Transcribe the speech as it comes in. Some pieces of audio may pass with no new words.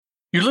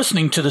You're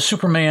listening to the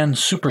Superman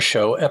Super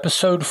Show,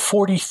 episode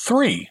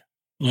 43,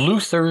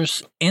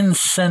 Luthor's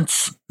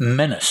Incense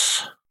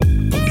Menace.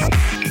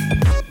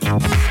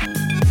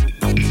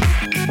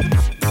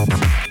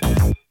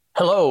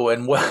 Hello,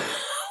 and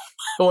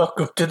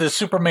welcome to the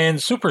Superman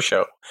Super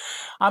Show.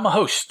 I'm a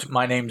host.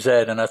 My name's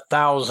Ed, and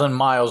 1,000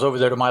 miles over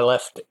there to my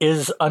left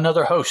is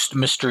another host,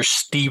 Mr.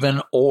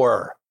 Stephen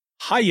Orr.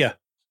 Hiya.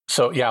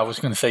 So, yeah, I was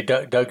going to say,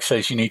 Doug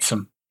says you need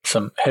some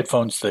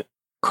headphones that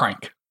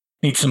crank.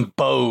 Need some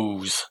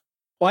Bose.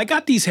 Well, I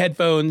got these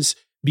headphones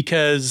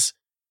because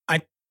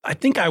I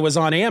think I was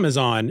on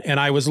Amazon and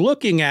I was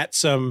looking at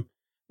some,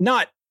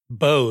 not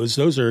Bose,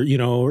 those are,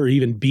 or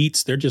even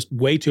Beats. They're just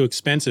way too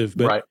expensive.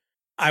 But right.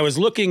 I was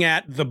looking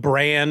at the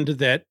brand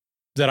that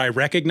I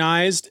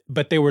recognized,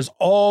 but there was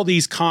all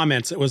these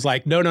comments. It was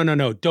like, no,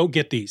 don't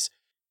get these.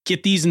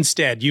 Get these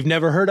instead. You've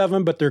never heard of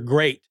them, but they're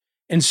great.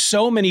 And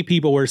so many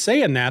people were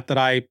saying that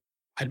I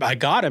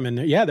got them.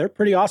 And yeah, they're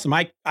pretty awesome.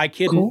 I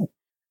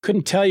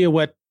couldn't tell you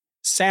what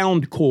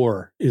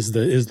Soundcore is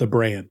the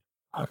brand.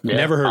 Yeah,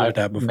 never heard of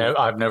that before.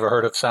 I've never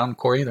heard of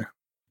Soundcore either.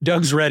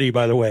 Doug's ready,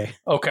 by the way.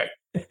 Okay.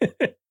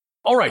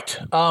 All right.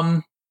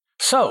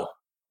 So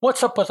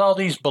what's up with all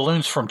these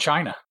balloons from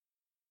China?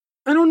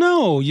 I don't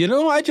know.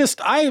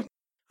 I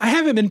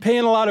haven't been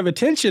paying a lot of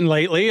attention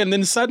lately. And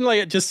then suddenly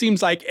it just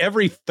seems like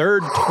every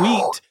third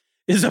tweet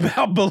is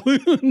about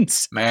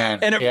balloons. Man.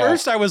 And at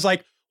first I was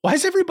like, why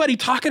is everybody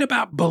talking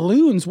about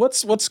balloons?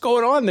 What's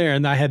going on there?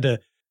 And I had to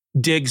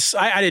dig.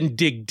 I didn't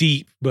dig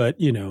deep, but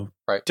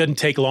right. Doesn't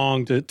take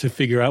long to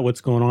figure out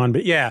what's going on.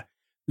 But yeah,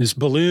 this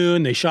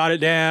balloon, they shot it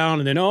down,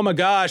 and then, oh my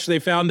gosh, they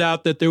found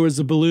out that there was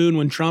a balloon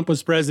when Trump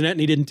was president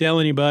and he didn't tell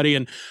anybody.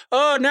 And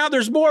oh, now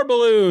there's more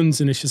balloons.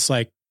 And it's just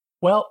like,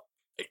 well,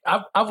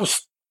 I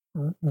was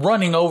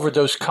running over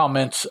those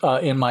comments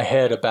in my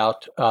head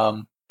about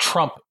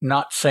Trump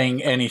not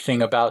saying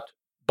anything about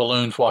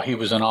balloons while he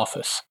was in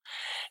office.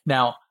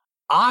 Now,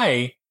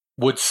 I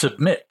would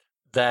submit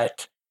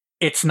that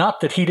it's not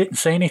that he didn't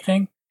say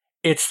anything.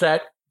 It's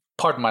that,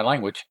 pardon my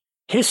language,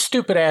 his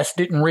stupid ass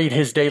didn't read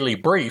his daily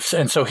briefs.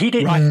 And so he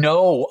didn't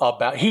know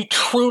he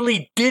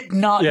truly did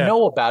not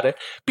know about it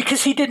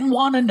because he didn't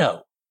want to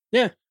know.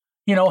 Yeah.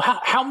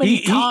 How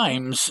many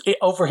times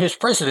over his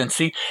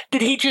presidency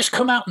did he just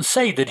come out and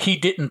say that he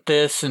didn't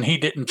this and he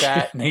didn't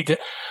that and he did?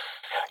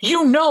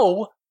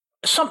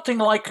 Something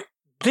like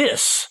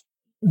this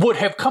would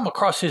have come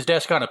across his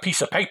desk on a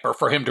piece of paper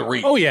for him to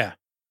read. Oh, yeah.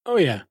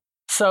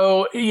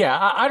 So,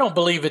 yeah, I don't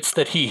believe it's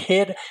that he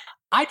hid.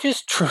 I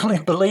just truly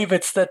believe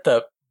it's that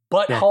the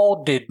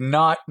butthole did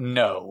not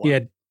know. He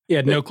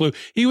had no clue.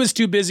 He was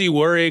too busy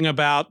worrying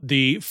about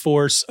the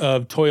force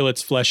of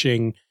toilets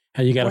flushing,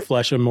 how you got to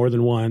flush them more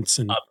than once.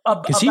 And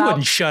because he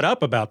wouldn't shut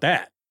up about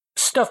that.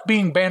 Stuff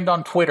being banned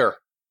on Twitter.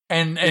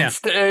 And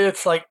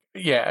it's like,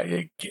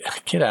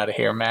 get out of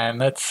here, man.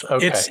 That's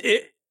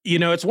okay.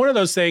 It's one of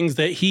those things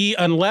that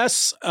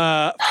unless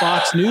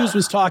Fox News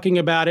was talking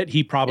about it,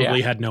 he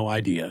probably had no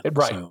idea.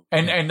 Right. So,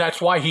 and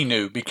that's why he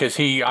knew, because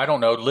he, I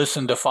don't know,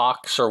 listened to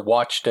Fox or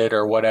watched it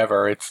or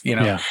whatever. It's,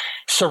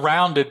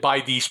 surrounded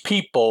by these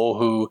people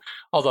who,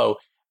 although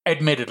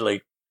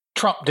admittedly,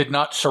 Trump did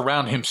not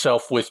surround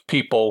himself with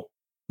people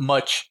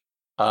much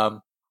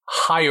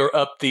higher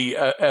up the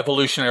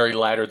evolutionary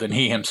ladder than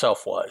he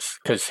himself was,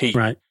 because he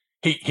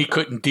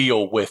couldn't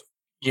deal with,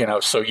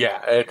 so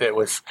it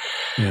was,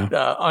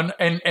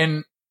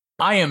 and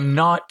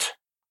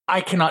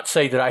I cannot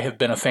say that I have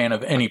been a fan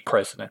of any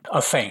president,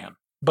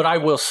 but I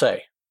will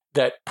say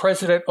that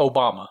President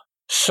Obama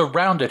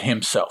surrounded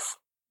himself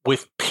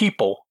with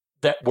people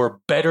that were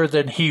better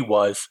than he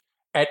was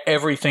at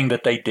everything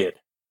that they did,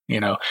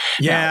 Yeah.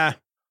 Now,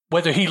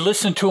 whether he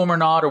listened to him or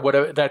not, or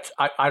whatever,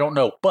 I don't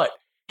know, but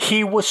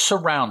he was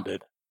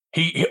surrounded.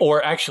 He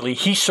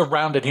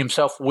surrounded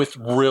himself with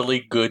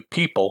really good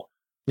people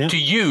to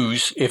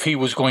use if he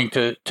was going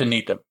to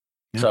need them.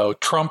 Yeah. So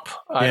Trump,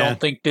 I don't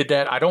think did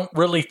that. I don't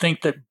really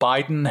think that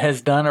Biden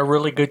has done a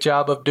really good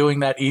job of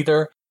doing that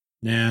either.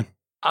 Yeah.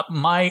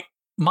 My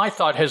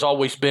thought has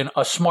always been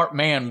a smart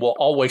man will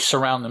always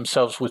surround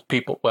themselves with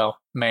people. Well,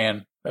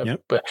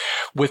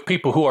 with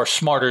people who are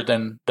smarter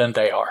than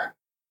they are.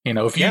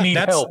 If you need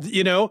help,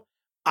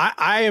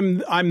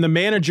 I'm the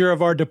manager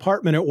of our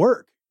department at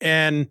work,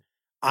 and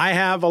I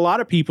have a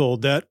lot of people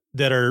that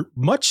are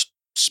much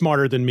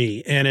smarter than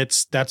me. And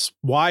that's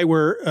why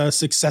we're a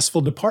successful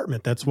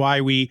department. That's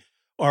why we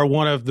are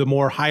one of the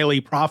more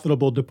highly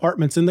profitable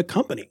departments in the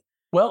company.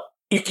 Well,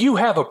 if you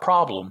have a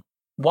problem,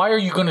 why are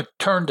you going to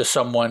turn to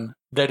someone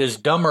that is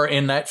dumber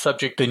in that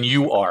subject than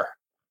you are?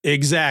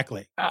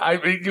 Exactly.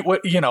 And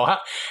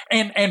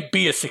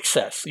be a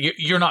success.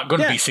 You're not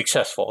going to be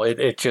successful.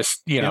 It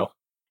just,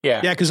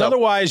 Yeah, because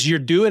otherwise you're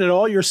doing it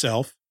all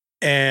yourself,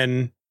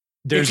 and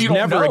there's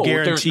never a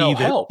guarantee no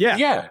help.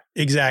 Yeah,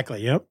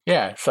 exactly. Yep.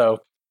 Yeah. So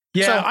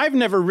I've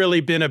never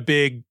really been a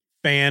big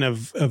fan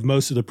of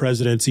most of the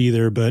presidents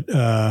either, but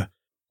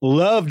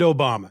loved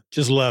Obama.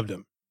 Just loved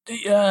him.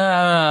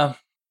 No,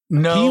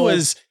 he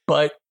was,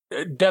 but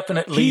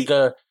definitely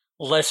the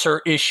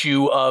lesser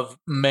issue of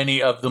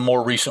many of the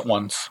more recent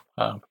ones.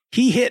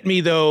 He hit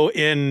me though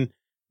in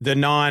the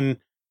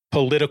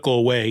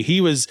non-political way.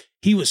 He was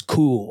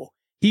cool.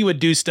 He would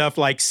do stuff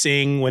like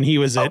sing when he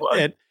was at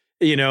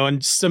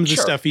and some of the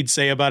stuff he'd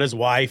say about his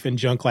wife and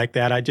junk like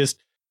that.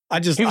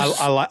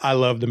 I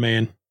love the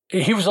man.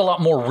 He was a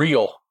lot more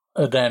real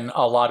than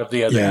a lot of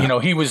the other. Yeah.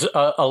 He was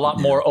a lot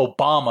more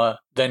Obama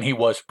than he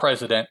was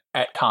president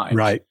at times.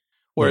 Right.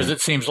 Whereas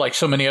it seems like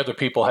so many other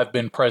people have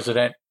been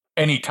president.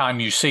 Anytime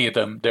you see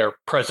them, they're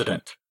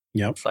president.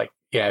 Yep. It's like,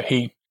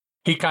 he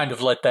kind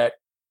of let that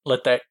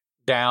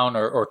down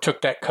or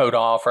took that coat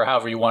off or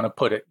however you want to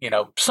put it,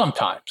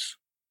 sometimes.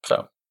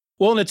 So.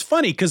 Well, and it's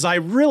funny because I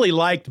really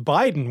liked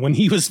Biden when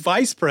he was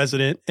vice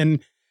president,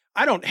 and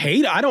I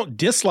don't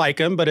dislike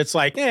him, but it's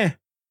like,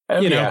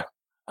 I'm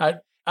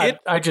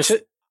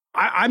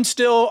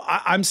still,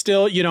 I'm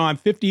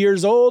 50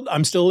 years old.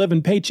 I'm still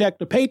living paycheck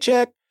to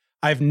paycheck.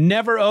 I've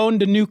never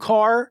owned a new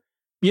car,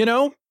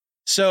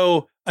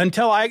 so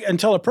until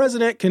a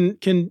president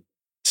can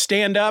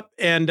stand up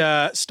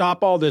and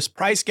stop all this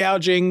price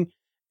gouging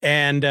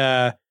and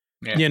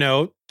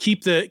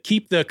keep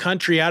the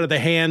country out of the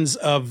hands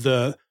of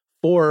the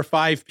 4 or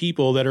 5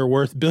 people that are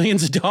worth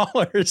billions of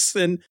dollars.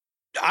 And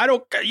I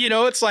don't,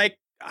 it's like,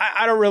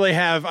 I don't really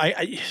have,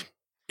 and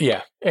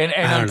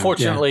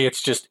unfortunately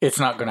it's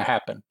not going to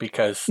happen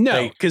because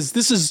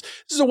this is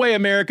the way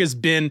America's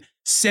been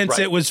since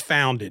it was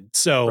founded.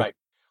 So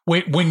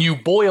when you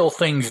boil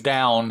things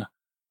down,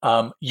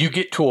 you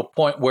get to a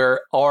point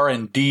where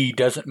R&D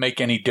doesn't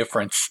make any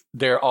difference.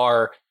 There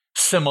are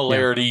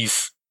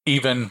similarities,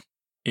 even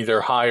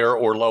either higher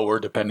or lower,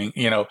 depending,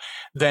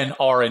 than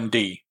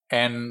R&D.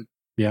 And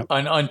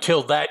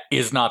until that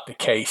is not the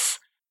case,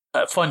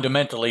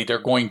 fundamentally, they're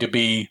going to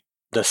be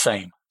the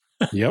same.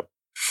 Yep.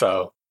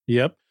 So.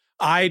 Yep.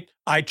 I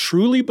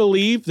truly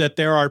believe that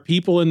there are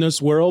people in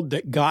this world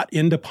that got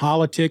into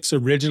politics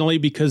originally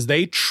because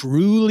they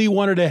truly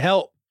wanted to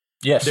help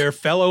their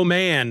fellow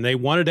man. They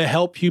wanted to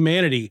help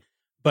humanity,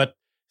 but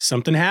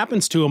something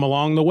happens to them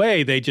along the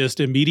way. They just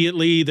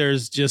immediately,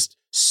 there's just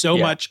so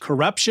much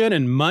corruption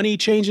and money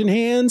changing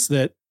hands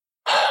that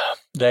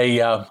they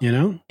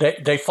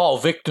fall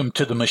victim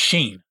to the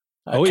machine.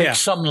 It takes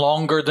some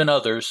longer than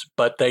others,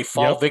 but they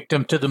fall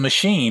victim to the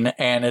machine.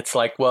 And it's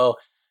like, well,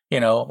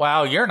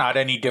 wow, you're not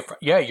any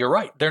different. Yeah, you're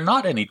right. They're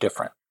not any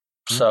different.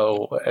 Mm-hmm.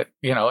 So,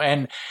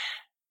 and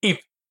if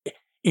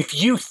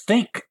you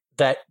think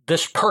that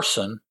this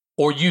person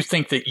or you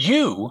think that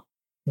you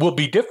will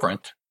be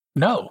different,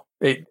 no,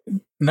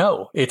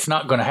 it's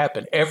not going to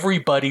happen.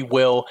 Everybody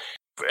will,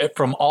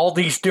 from all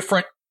these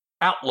different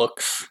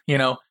outlooks,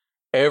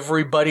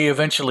 everybody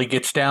eventually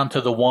gets down to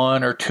the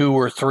 1 or 2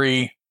 or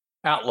 3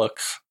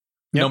 outlooks,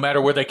 no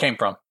matter where they came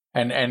from.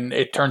 And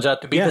it turns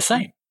out to be the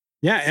same.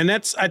 Yeah. And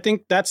I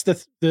think that's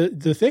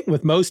the thing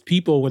with most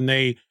people when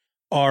they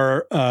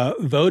are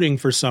voting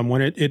for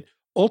someone, it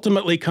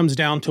ultimately comes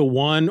down to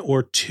 1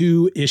 or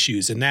 2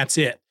 issues, and that's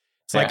it.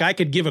 It's like, I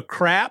could give a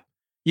crap,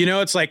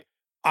 it's like,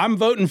 I'm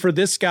voting for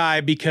this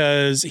guy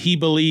because he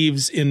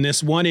believes in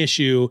this one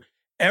issue.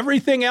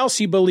 Everything else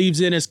he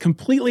believes in is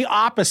completely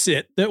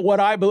opposite that what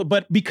I believe,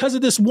 but because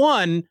of this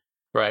one,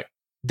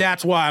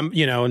 that's why I'm,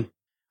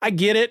 I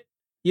get it.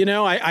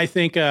 I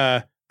think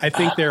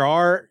there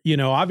are,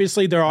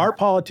 obviously there are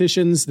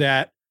politicians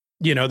that,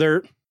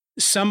 they're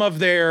some of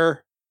the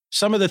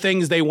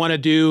things they want to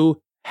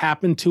do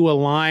happen to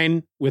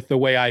align with the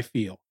way I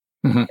feel.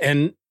 Mm-hmm.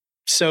 And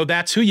so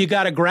that's who you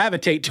got to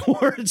gravitate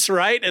towards,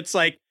 right? It's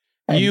like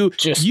you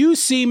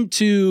seem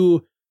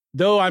to,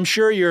 though I'm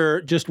sure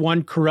you're just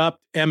one corrupt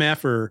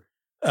MFer,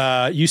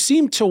 you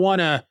seem to want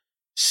to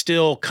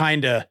still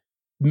kind of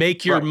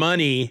make your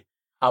money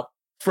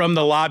from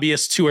the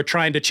lobbyists who are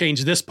trying to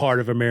change this part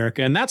of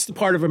America. And that's the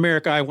part of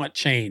America I want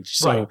changed.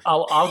 So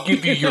I'll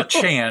give you your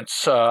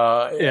chance.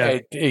 I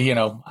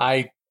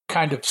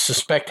kind of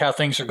suspect how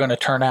things are going to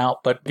turn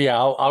out, but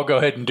I'll go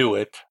ahead and do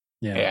it.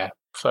 Yeah.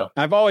 So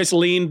I've always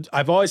leaned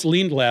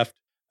left.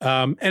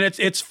 And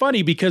it's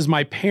funny because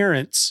my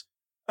parents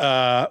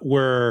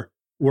were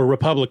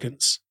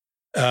Republicans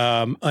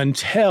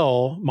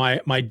until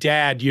my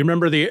dad. You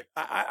remember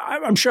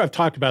I'm sure I've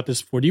talked about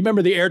this before. Do you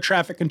remember the air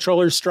traffic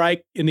controller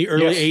strike in the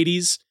early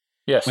 80s?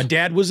 Yes. My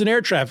dad was an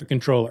air traffic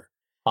controller.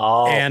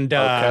 Oh, and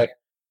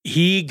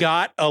he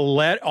got a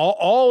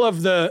all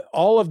of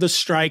the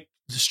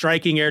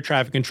striking air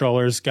traffic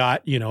controllers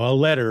got a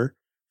letter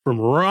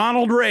from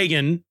Ronald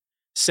Reagan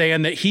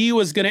saying that he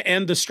was going to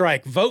end the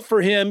strike. Vote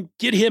for him,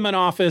 get him in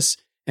office,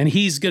 and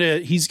he's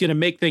gonna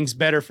make things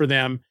better for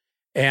them.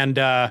 And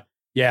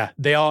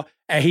they all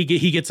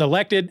he gets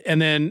elected,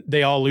 and then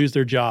they all lose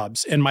their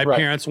jobs. And my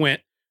parents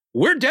went,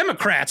 "We're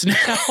Democrats now,"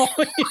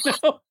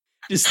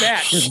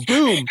 just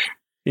boom.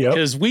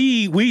 Because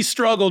we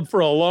struggled for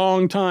a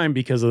long time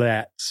because of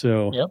that.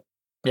 So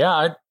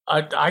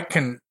I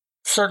can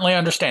certainly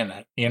understand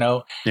that.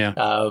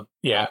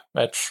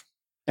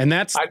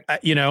 That's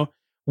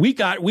we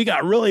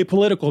got really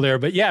political there,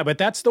 but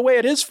that's the way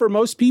it is for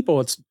most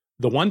people. It's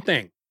the one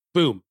thing.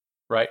 Boom.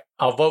 Right.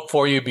 I'll vote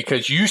for you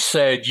because you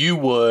said you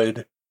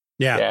would.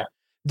 Yeah.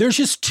 There's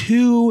just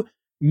too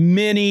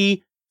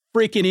many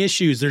freaking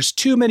issues. There's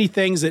too many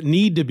things that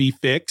need to be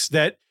fixed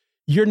that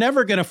you're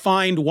never going to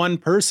find one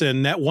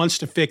person that wants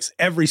to fix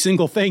every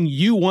single thing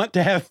you want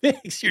to have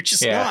fixed. You're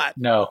just not.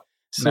 No.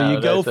 So you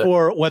go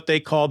for what they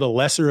call the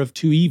lesser of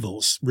two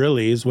evils,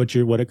 really, is what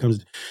it comes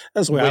to.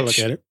 That's the way I look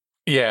at it.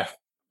 Yeah.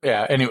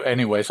 Yeah.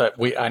 Anyways,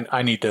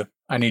 I need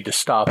to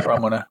stop, or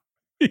I'm gonna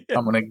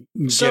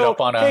get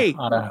up on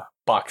a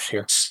box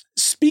here.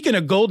 Speaking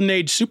of Golden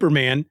Age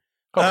Superman,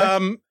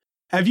 okay.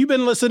 Have you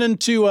been listening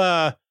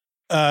to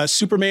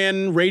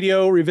Superman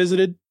Radio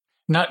Revisited?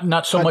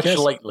 Not so much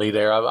lately.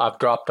 There, I've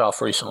dropped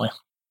off recently.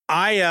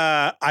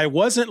 I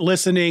wasn't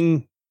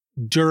listening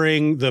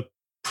during the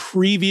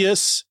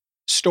previous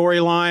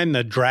storyline,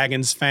 the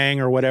Dragon's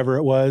Fang or whatever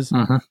it was.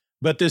 Mm-hmm.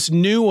 But this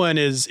new one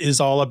is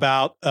all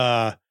about.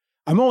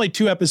 I'm only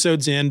 2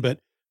 episodes in, but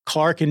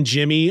Clark and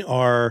Jimmy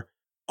are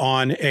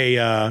on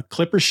a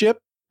clipper ship,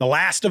 the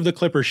last of the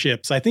clipper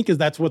ships. I think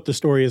that's what the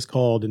story is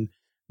called. And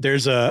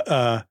there's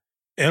an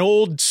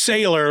old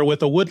sailor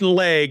with a wooden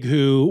leg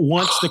who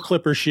wants the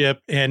clipper ship,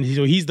 and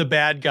he's the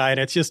bad guy. And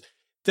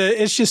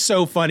it's just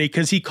so funny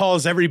because he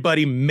calls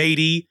everybody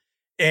matey,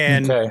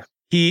 and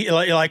he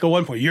like at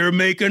one point, "You're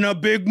making a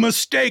big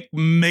mistake,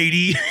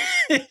 matey."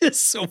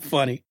 It's so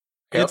funny.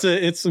 Yep.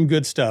 It's some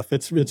good stuff.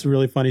 It's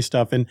really funny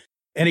stuff. And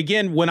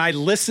again, when I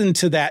listen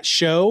to that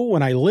show,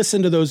 when I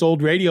listen to those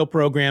old radio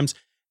programs,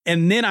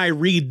 and then I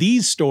read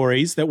these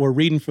stories that we're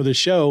reading for the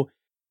show,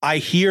 I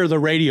hear the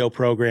radio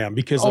program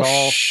because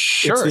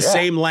it's the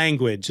same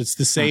language. It's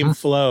the same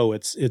flow.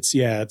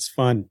 It's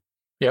fun.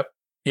 Yep.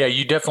 Yeah.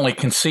 You definitely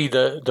can see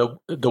the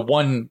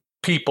one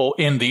people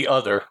in the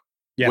other,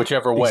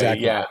 whichever way.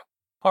 Exactly. Yeah.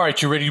 All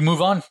right. You ready to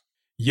move on?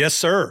 Yes,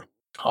 sir.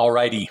 All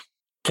righty.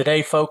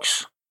 Today,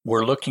 folks,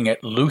 we're looking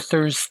at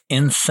Luthor's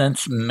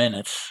Incense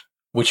Minutes,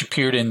 which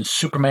appeared in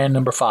Superman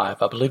number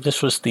 5. I believe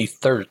this was the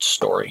 3rd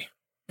story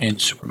in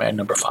Superman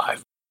number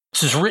 5.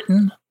 This is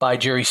written by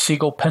Jerry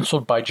Siegel,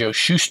 penciled by Joe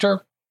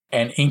Shuster,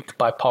 and inked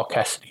by Paul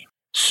Cassidy.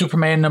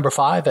 Superman number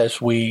 5,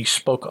 as we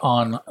spoke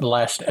on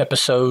last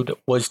episode,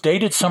 was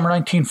dated summer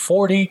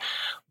 1940,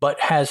 but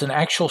has an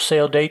actual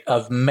sale date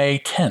of May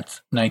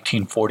 10th,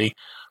 1940,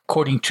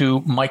 according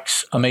to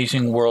Mike's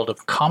Amazing World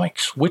of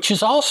Comics, which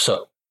is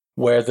also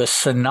where the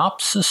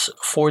synopsis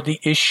for the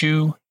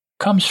issue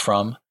comes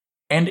from,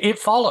 and it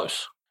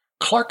follows.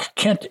 Clark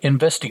Kent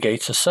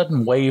investigates a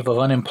sudden wave of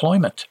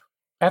unemployment.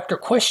 After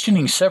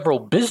questioning several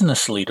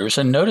business leaders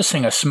and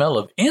noticing a smell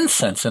of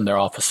incense in their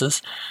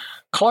offices,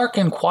 Clark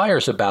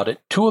inquires about it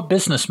to a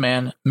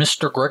businessman,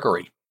 Mr.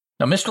 Gregory.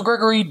 Now, Mr.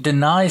 Gregory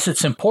denies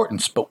its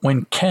importance, but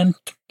when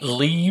Kent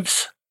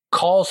leaves,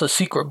 Gregory calls a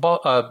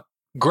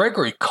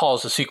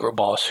secret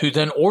boss, who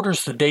then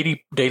orders the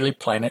Daily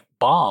Planet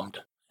bombed.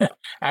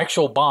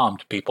 Actual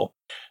bombed, people.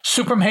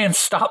 Superman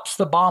stops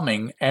the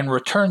bombing and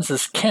returns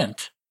as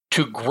Kent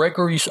to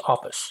Gregory's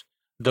office.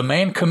 The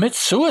man commits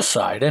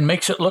suicide and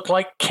makes it look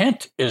like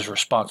Kent is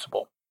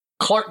responsible.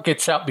 Clark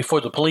gets out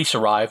before the police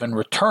arrive and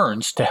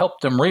returns to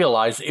help them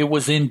realize it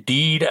was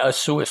indeed a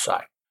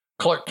suicide.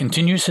 Clark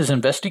continues his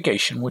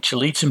investigation, which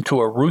leads him to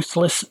a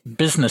ruthless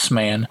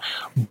businessman,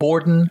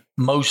 Borden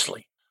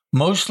Mosley.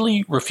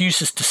 Mosley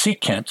refuses to see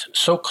Kent,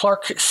 so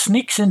Clark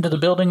sneaks into the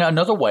building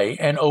another way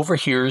and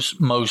overhears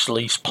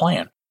Mosley's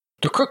plan.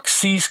 The crook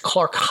sees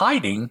Clark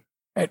hiding.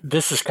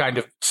 This is kind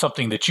of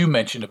something that you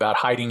mentioned about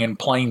hiding in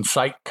plain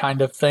sight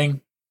kind of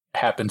thing.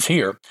 Happens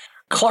here.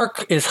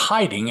 Clark is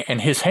hiding,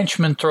 and his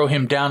henchmen throw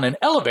him down an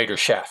elevator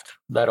shaft.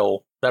 That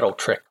old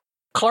trick.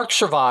 Clark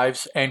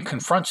survives and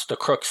confronts the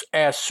crooks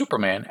as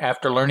Superman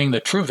after learning the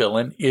true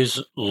villain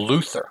is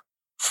Luthor.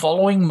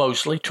 Following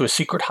Mosley to a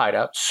secret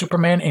hideout,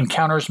 Superman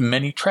encounters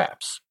many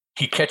traps.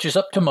 He catches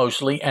up to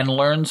Mosley and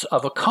learns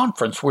of a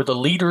conference where the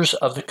leaders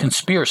of the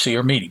conspiracy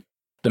are meeting.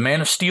 The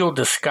Man of Steel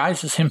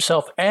disguises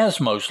himself as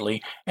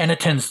Mosley and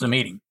attends the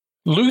meeting.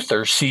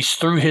 Luthor sees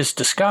through his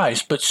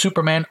disguise, but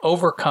Superman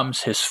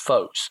overcomes his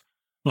foes.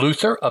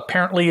 Luthor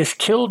apparently is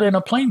killed in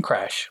a plane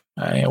crash.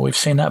 We've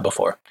seen that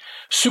before.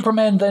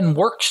 Superman then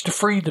works to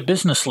free the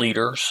business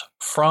leaders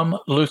from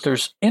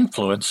Luthor's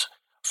influence,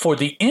 for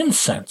the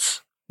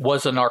incense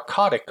was a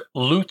narcotic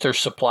Luthor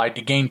supplied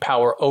to gain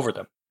power over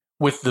them.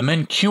 With the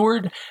men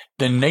cured,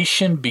 the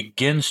nation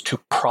begins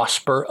to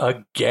prosper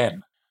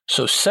again.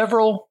 So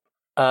several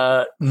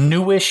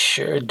newish,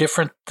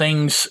 different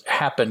things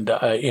happened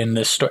in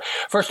this story.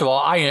 First of all,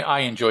 I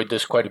enjoyed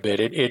this quite a bit.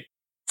 It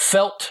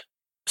felt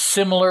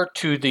similar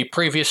to the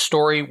previous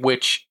story,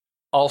 which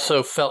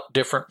also felt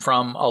different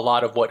from a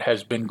lot of what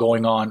has been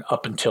going on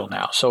up until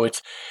now. So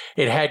it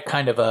had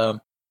kind of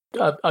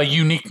a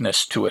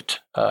uniqueness to it,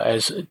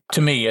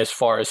 to me, as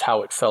far as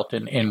how it felt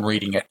in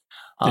reading it.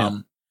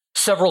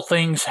 Several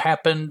things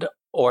happened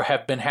or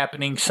have been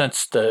happening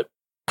since the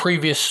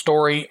previous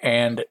story,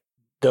 and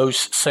those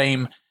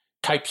same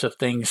types of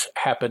things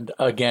happened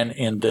again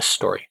in this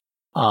story.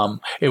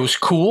 It was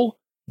cool.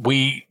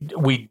 We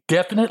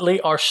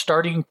definitely are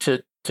starting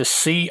to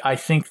see, I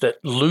think,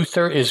 that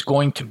Luthor is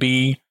going to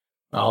be,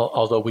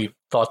 although we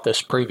thought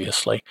this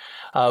previously,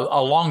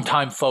 a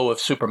longtime foe of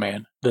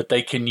Superman that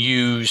they can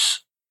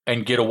use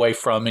and get away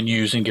from and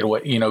use and get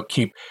away,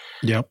 keep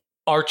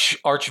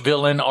arch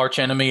villain, arch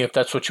enemy, if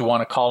that's what you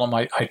want to call him.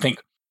 I think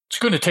it's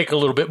going to take a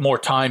little bit more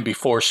time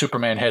before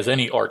Superman has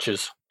any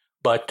arches.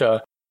 But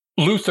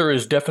Luthor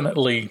is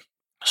definitely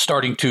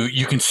starting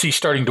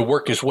to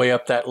work his way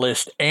up that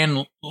list.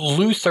 And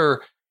Luthor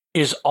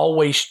is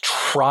always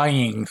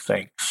trying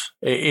things.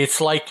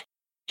 It's like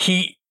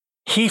he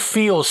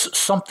feels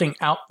something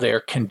out there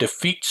can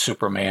defeat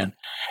Superman.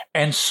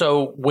 And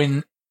so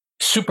when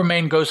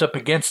Superman goes up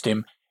against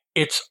him,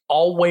 it's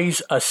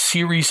always a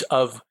series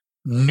of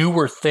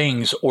newer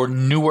things or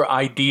newer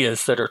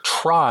ideas that are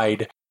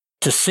tried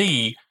to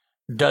see,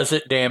 does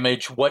it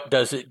damage? What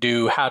does it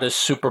do? How does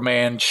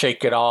Superman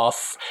shake it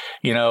off?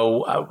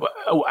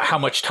 How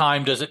much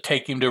time does it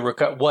take him to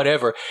recover?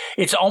 Whatever.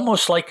 It's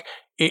almost like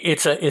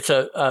it's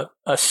a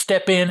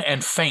step in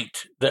and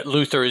feint that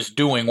Luthor is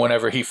doing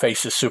whenever he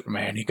faces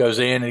Superman. He goes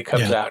in and he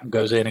comes out and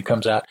goes in and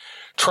comes out,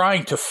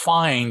 trying to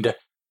find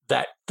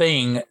that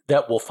thing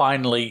that will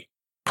finally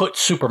put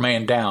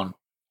Superman down.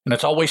 And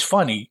it's always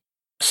funny.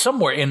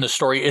 Somewhere in the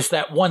story is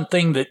that one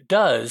thing that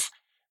does,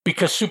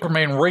 because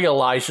Superman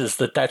realizes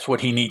that that's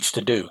what he needs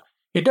to do.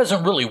 It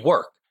doesn't really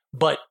work,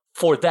 but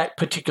for that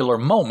particular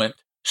moment,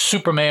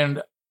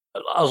 Superman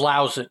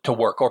allows it to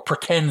work or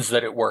pretends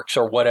that it works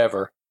or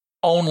whatever.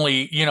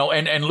 Only,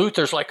 and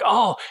Luthor's like,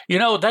 oh,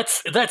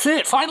 that's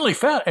it. Finally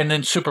found. And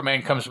then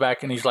Superman comes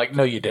back and he's like,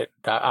 no, you didn't.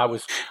 I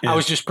was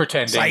just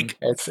pretending. Psych.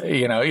 It's,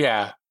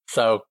 yeah.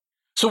 So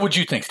what'd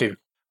you think, Steve?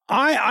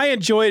 I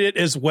enjoyed it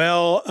as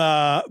well,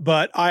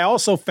 but I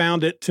also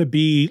found it to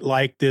be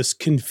like this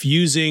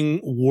confusing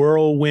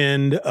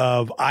whirlwind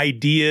of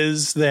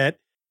ideas that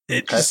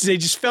they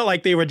just felt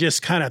like they were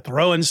just kind of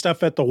throwing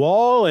stuff at the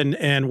wall,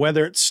 and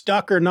whether it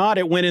stuck or not,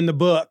 it went in the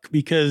book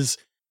because,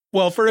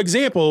 well, for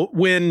example,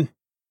 when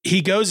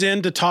he goes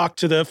in to talk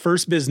to the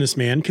first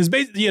businessman, because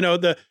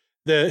the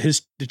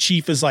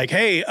chief is like,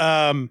 hey,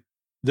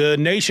 the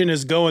nation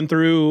is going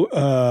through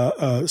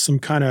some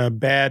kind of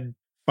bad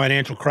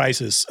financial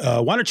crisis.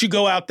 Why don't you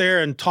go out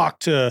there and talk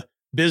to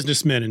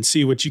businessmen and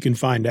see what you can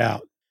find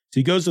out? So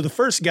he goes to the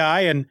first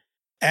guy, and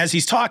as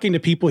he's talking to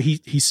people,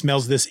 he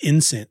smells this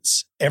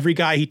incense. Every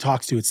guy he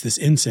talks to, it's this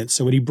incense.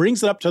 So when he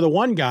brings it up to the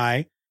one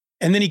guy,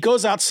 and then he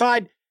goes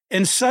outside,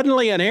 and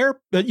suddenly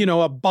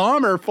a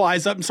bomber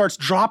flies up and starts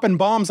dropping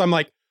bombs. I'm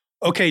like,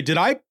 okay, did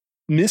I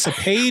miss a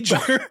page?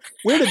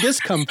 Where did this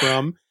come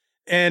from?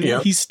 And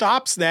he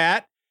stops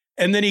that,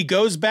 and then he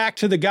goes back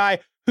to the guy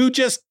who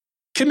just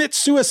commits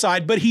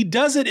suicide, but he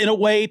does it in a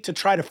way to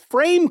try to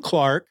frame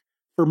Clark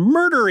for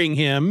murdering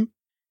him.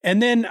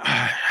 And then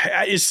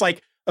it's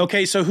like,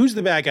 okay, so who's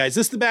the bad guy? Is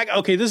this the bad guy?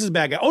 Okay, this is the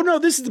bad guy. Oh no,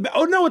 this is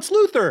oh no, it's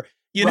Luthor.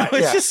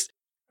 It's just,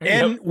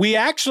 and we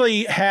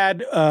actually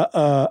had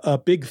a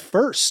big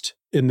first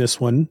in this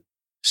one.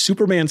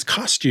 Superman's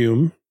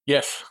costume.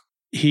 Yes.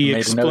 He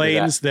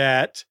explains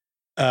that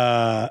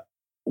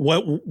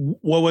what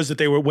was it?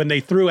 They were, when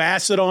they threw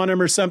acid on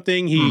him or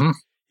something,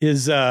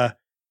 his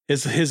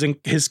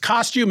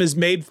costume is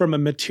made from a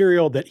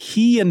material that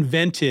he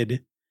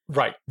invented.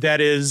 Right.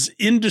 That is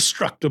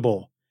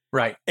indestructible.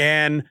 Right.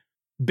 And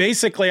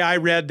basically I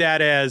read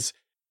that as,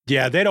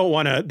 they don't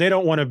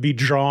want to be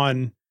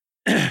drawn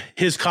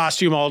his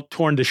costume all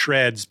torn to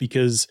shreds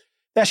because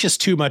that's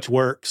just too much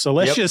work. So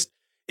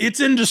it's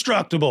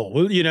indestructible.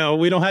 We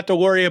don't have to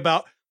worry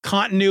about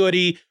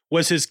continuity.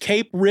 Was his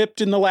cape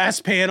ripped in the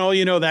last panel?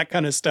 That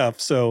kind of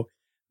stuff. So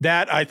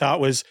that I thought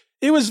was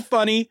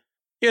funny.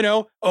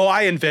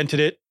 I invented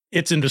it.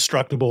 It's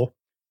indestructible.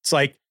 It's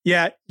like,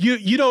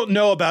 you don't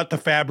know about the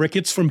fabric.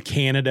 It's from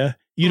Canada.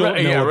 You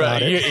don't know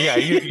about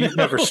it. You've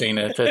never seen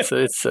it.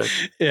 It's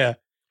yeah.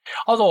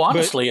 Although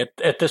honestly,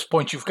 at this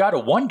point, you've got to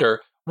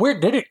wonder, where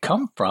did it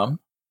come from?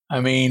 I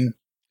mean,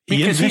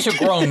 because he's a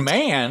grown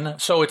man,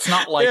 so it's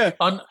not like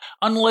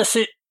unless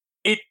it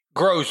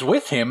grows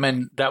with him,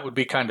 and that would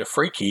be kind of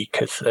freaky.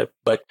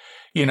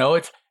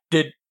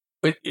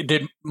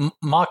 Did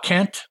Ma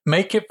Kent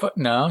make it?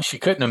 No, she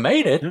couldn't have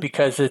made it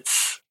because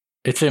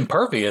it's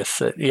impervious.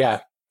 So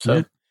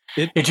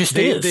it just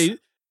is.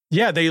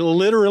 They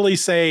literally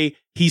say,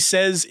 he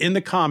says in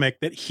the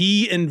comic that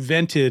he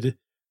invented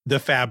the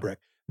fabric.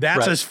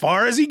 That's as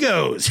far as he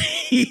goes.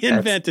 He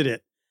invented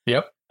it.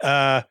 Yep.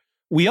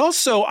 We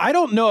also, I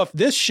don't know if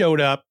this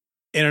showed up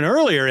in an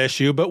earlier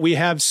issue, but we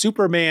have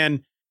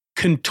Superman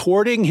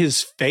contorting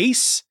his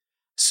face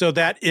so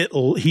that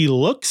he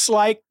looks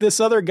like this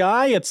other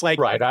guy. It's like,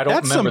 I don't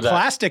that's some remember that.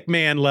 Plastic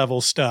Man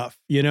level stuff,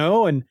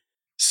 and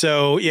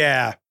so,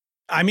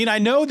 I mean, I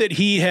know that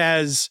he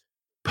has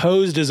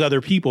posed as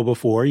other people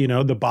before,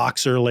 the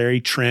boxer,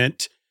 Larry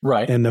Trent,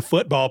 and the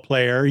football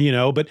player,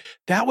 but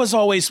that was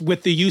always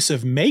with the use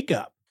of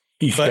makeup.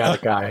 He's got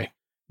a guy.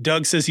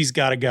 Doug says he's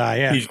got a guy.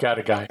 Yeah, he's got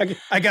a guy.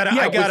 I got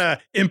a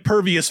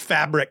impervious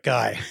fabric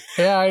guy.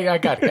 Yeah, I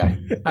got a guy.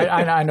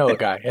 I know a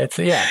guy. It's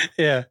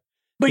yeah.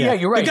 But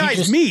you're right. The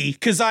guy's me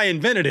because I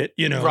invented it.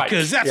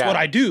 Because that's what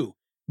I do.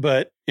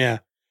 But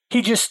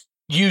he just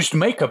used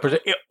makeup,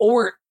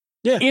 or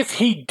if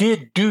he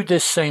did do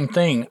this same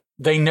thing,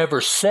 they never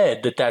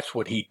said that that's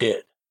what he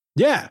did.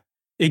 Yeah.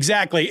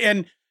 exactly.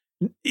 And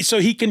so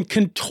he can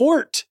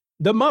contort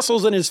the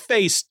muscles in his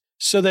face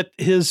so that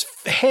his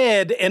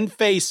head and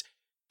face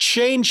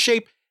change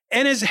shape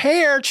and his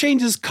hair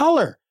changes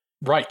color.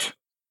 Right.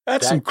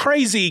 That's some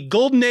crazy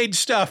golden age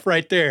stuff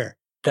right there.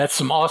 That's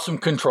some awesome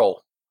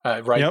control.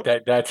 Right.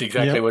 Yep. That's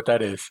exactly what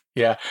that is.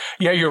 Yeah.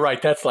 Yeah, you're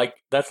right. That's like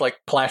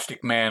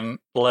Plastic Man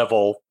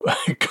level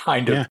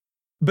kind of. Yeah.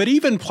 But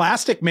even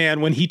Plastic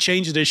Man, when he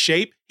changed his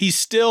shape, he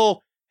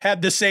still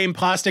had the same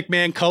Plastic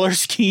Man color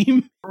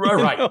scheme.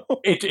 Right.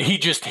 He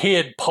just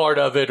hid part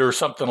of it or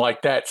something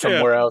like that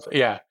somewhere else.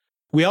 Yeah.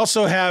 We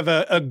also have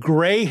a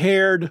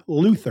gray-haired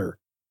Luthor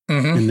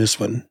in this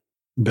one.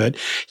 But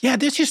yeah,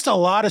 there's just a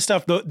lot of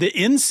stuff. The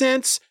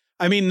incense,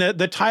 I mean,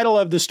 the title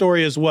of the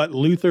story is what?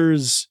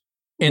 Luther's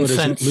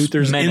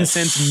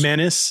Incense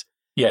Menace.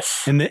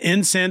 Yes. And the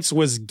incense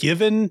was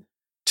given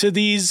to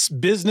these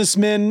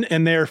businessmen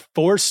and they're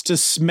forced to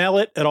smell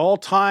it at all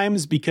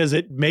times because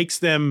it makes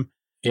them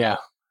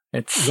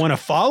want to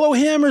follow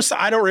him or so.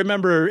 I don't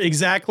remember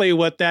exactly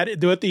what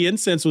the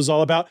incense was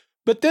all about.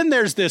 But then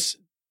there's this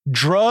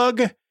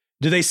drug.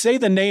 Do they say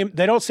the name?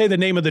 They don't say the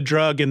name of the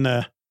drug in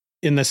the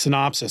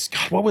synopsis.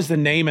 God, what was the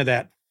name of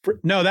that?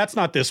 No, that's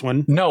not this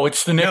one. No,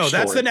 it's the next one. No,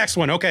 that's the next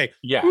one. Okay.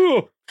 Yeah.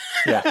 Ooh.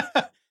 Yeah.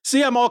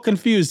 See, I'm all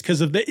confused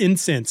because of the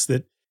incense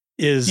that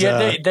is.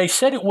 Yeah, they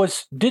said it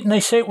was, didn't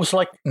they say it was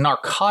like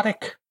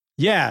narcotic?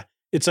 Yeah,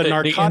 it's a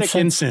narcotic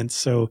incense.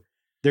 So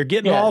they're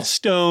getting all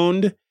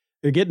stoned.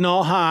 They're getting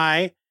all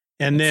high.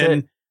 And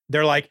then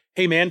they're like,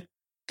 hey, man,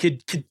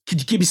 could you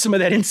give me some of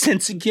that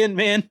incense again,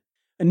 man?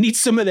 I need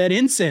some of that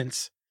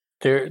incense.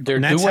 They're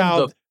doing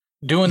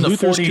the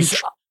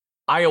 40s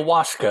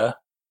ayahuasca.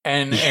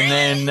 And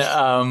then,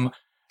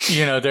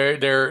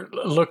 they're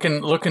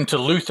looking to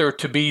Luther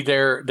to be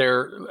their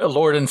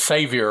Lord and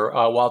Savior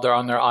while they're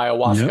on their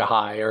ayahuasca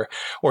high,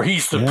 or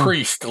he's the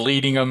priest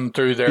leading them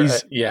through their.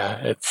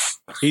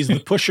 He's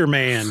the pusher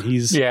man.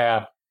 He's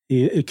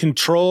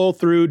control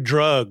through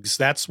drugs.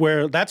 That's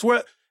what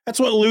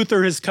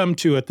Luther has come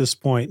to at this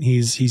point.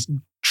 He's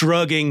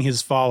drugging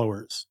his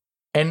followers.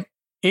 And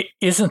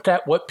isn't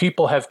that what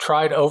people have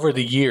tried over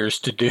the years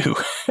to do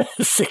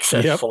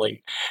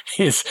successfully?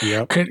 Is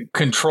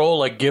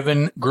control a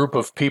given group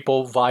of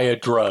people via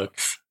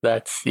drugs.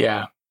 That's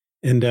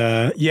And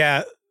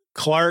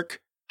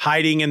Clark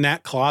hiding in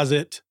that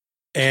closet.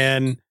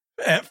 And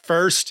at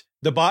first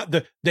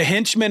the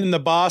henchman and the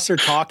boss are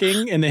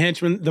talking, and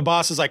the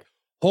boss is like,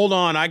 hold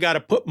on, I got to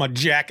put my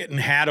jacket and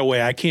hat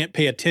away. I can't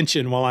pay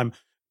attention while I'm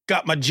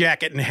got my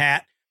jacket and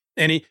hat.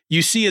 And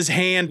you see his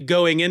hand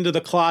going into the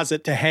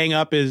closet to hang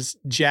up his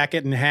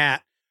jacket and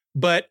hat.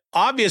 But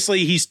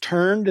obviously he's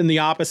turned in the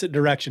opposite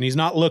direction. He's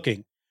not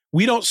looking.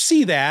 We don't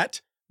see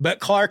that, but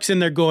Clark's in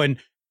there going,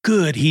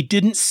 good, he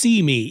didn't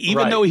see me,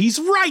 even though he's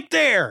right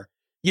there.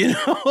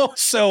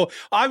 So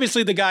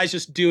obviously the guy's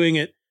just doing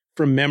it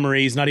from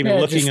memory. He's not even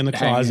looking in the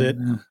closet.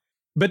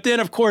 But then,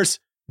 of course,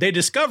 they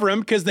discover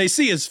him because they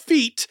see his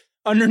feet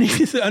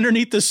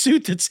underneath the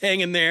suit that's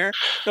hanging there.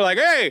 They're like,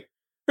 hey,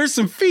 there's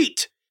some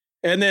feet.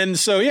 And then,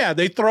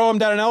 they throw him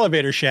down an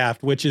elevator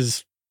shaft, which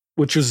was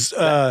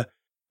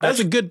that's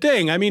a good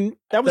thing. I mean,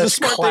 that was a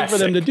smart thing for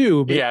them to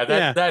do. But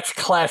that's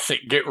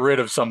classic. Get rid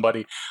of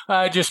somebody.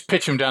 Just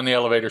pitch him down the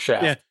elevator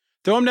shaft. Yeah,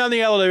 throw him down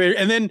the elevator,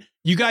 and then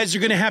you guys are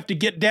going to have to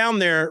get down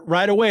there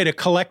right away to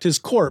collect his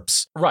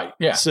corpse. Right.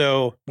 Yeah.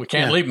 So we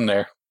can't leave him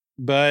there.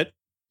 But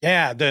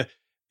the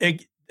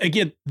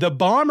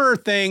bomber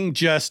thing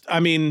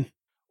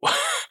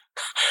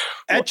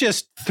that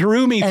just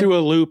threw me through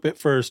a loop at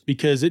first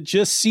because it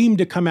just seemed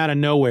to come out of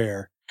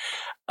nowhere.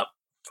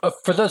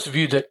 For those of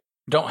you that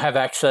don't have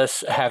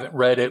access, haven't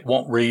read it,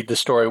 won't read the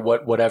story,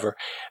 whatever,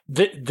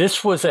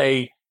 this was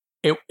it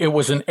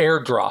was an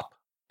airdrop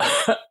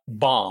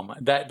bomb.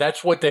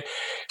 That's what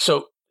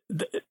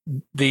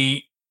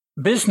the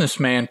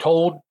businessman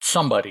told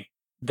somebody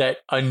that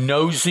a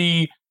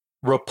nosy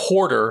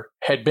reporter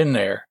had been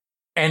there,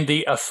 and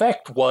the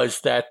effect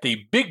was that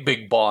the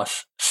big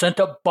boss sent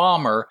a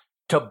bomber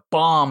to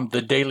bomb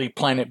the Daily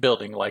Planet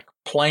building, like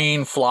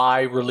plane,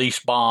 fly,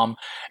 release bomb.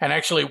 And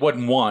actually it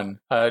wasn't one.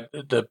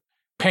 The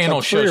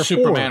panel shows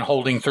Superman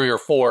holding 3 or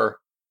 4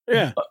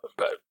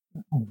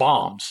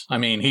 bombs. I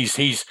mean,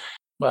 he's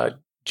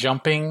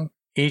jumping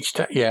each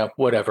time. Yeah,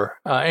 whatever.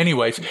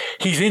 Anyways,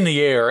 he's in the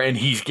air and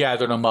he's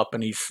gathered them up,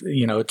 and he's,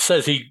 it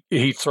says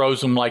he throws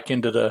them like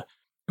into the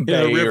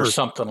bay or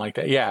something like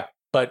that. Yeah.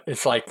 But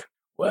it's like,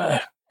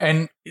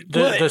 and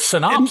the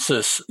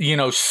synopsis,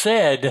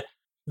 said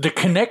the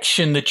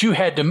connection that you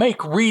had to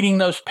make reading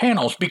those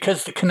panels,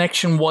 because the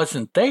connection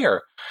wasn't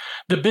there.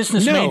 The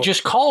businessman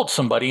just called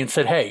somebody and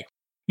said, hey,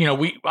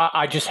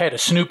 I just had a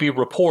snoopy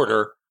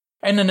reporter.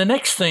 And then the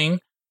next thing,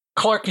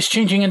 Clark is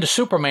changing into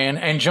Superman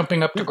and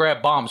jumping up to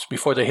grab bombs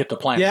before they hit the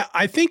planet. Yeah,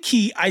 I think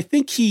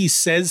he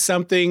says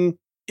something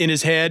in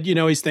his head,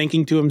 he's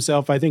thinking to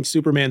himself. I think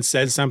Superman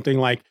says something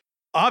like,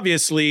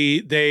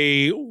 obviously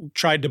they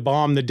tried to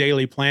bomb the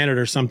Daily Planet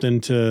or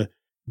something to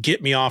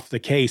get me off the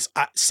case.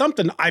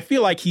 I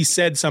feel like he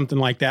said something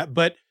like that,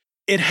 but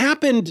it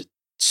happened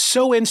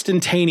so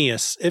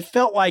instantaneous. It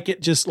felt like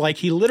it just like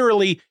he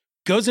literally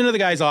goes into the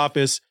guy's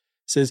office,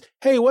 says,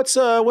 "Hey, what's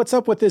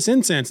up with this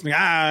incense?" And,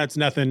 it's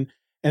nothing.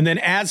 And then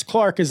as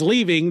Clark is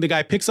leaving, the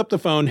guy picks up the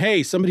phone.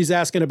 "Hey, somebody's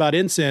asking about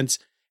incense."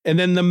 And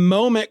then the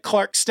moment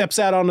Clark steps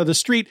out onto the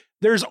street,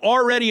 there's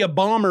already a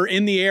bomber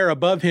in the air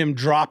above him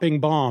dropping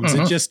bombs.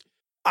 It just,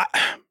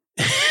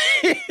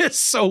 it's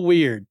so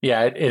weird.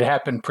 Yeah, it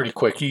happened pretty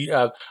quick.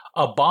 A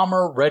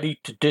bomber ready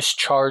to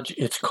discharge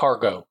its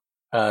cargo.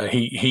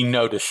 He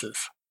notices.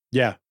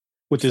 Yeah,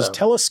 with his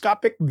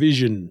telescopic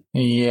vision.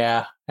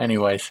 Yeah.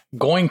 Anyways,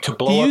 going to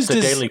blow up the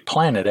Daily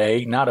Planet,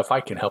 eh? Not if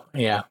I can help.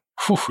 Yeah.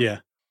 Whew. Yeah.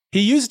 He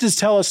used his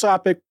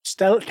telescopic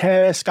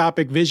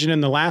vision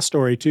in the last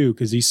story too,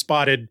 because he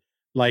spotted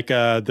like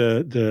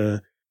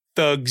the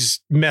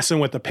thugs messing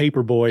with the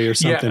paper boy or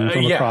something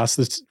from across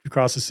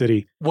the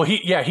city. Well,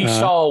 he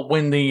saw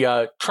when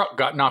the truck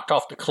got knocked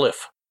off the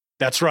cliff.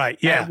 That's right.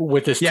 Yeah,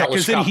 with his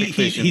telescopic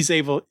vision. He's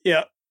able.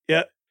 Yeah.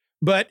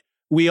 But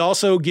we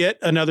also get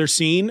another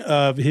scene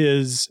of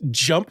his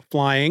jump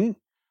flying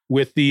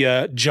with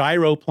the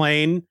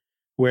gyroplane,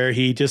 where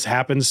he just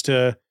happens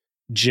to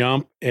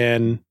jump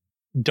and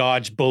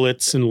dodge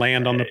bullets and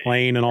land on the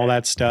plane and all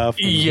that stuff.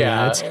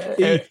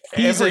 And,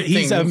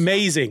 he's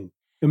amazing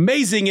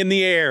in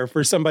the air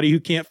for somebody who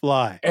can't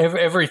fly.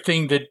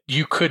 Everything that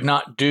you could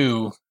not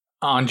do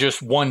on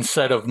just one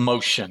set of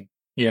motion,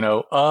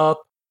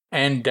 up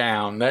and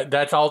down.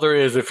 That's all there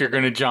is if you're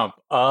going to jump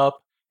up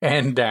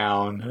and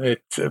down.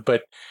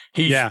 But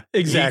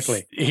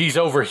exactly. He's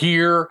over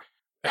here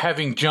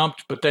having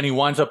jumped, but then he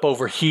winds up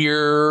over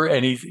here,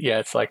 and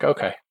it's like,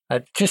 okay,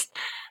 just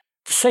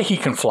say he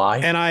can fly.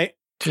 And I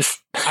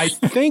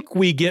think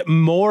we get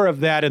more of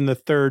that in the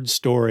third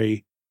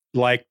story,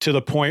 like to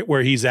the point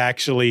where he's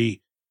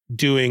actually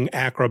doing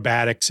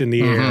acrobatics in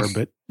the air,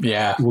 but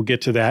we'll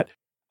get to that.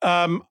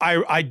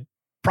 I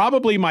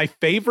probably my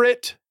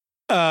favorite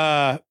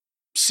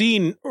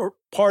scene or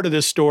part of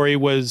this story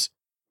was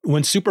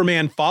when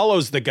Superman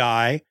follows the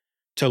guy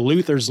to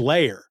Luthor's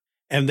lair,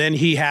 and then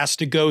he has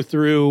to go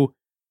through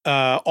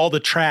all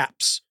the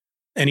traps,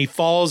 and he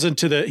falls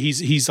into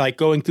he's like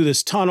going through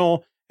this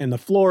tunnel, and the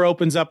floor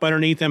opens up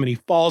underneath him, and he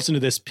falls into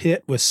this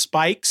pit with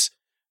spikes,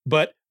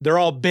 but they're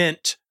all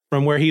bent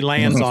from where he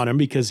lands on him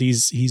because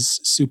he's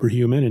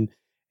superhuman.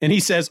 And he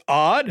says,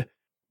 "Odd,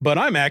 but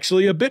I'm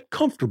actually a bit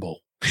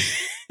comfortable."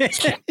 It's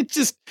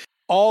just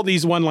all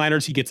these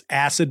one-liners. He gets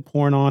acid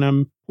poured on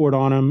him.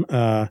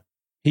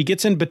 He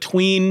gets in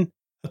between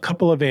a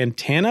couple of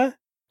antenna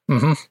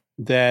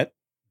that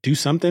do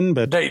something,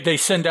 but they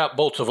send out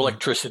bolts of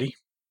electricity.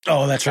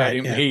 Oh, that's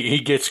right. Yeah. He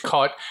gets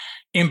caught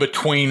in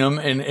between them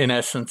in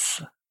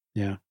essence.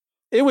 Yeah.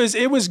 It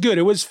was good.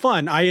 It was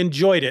fun. I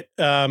enjoyed it.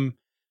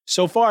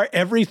 So far,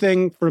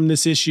 everything from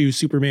this issue,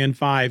 Superman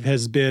 5,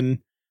 has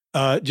been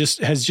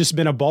just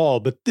been a ball.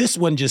 But this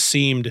one just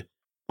seemed,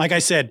 like I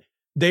said,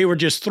 they were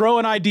just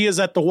throwing ideas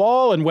at the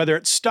wall, and whether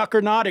it stuck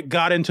or not, it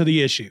got into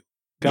the issue,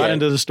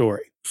 into the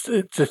story.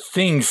 The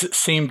things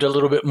seemed a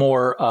little bit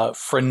more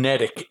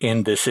frenetic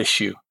in this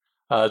issue.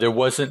 There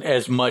wasn't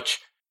as much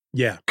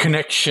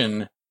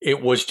connection.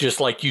 It was just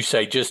like you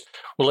say,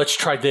 let's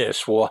try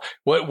this. Well,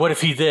 what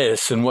if he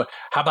this, and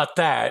how about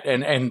that?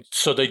 And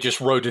so they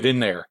just wrote it in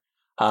there.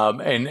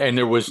 And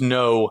there was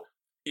no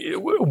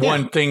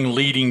one thing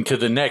leading to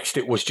the next.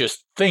 It was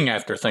just thing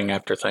after thing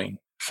after thing.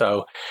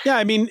 So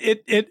I mean,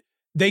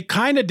 they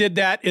kind of did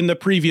that in the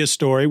previous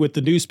story with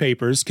the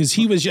newspapers, because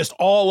he was just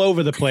all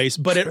over the place,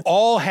 but it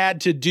all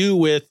had to do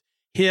with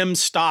him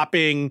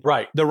stopping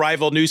the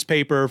rival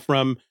newspaper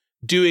from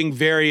doing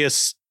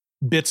various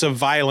bits of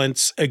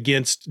violence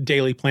against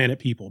Daily Planet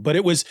people. But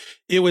it was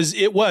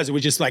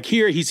just like,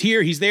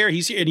 he's there,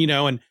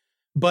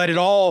 but it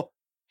all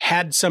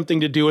had something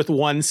to do with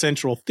one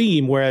central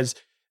theme. Whereas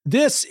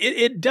this,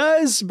 it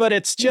does, but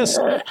it's just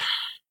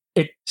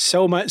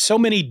so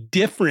many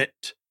different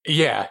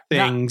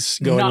things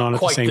going on at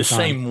the same time. Not quite the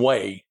same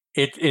way.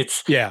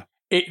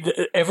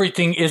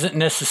 Everything isn't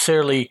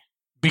necessarily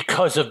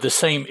because of the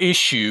same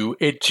issue.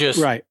 It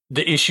just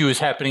the issue is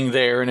happening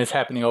there and it's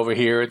happening over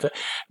here.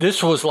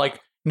 This was like,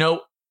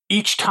 no,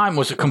 each time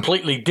was a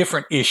completely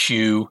different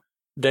issue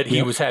that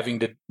he was having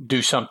to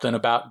do something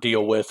about,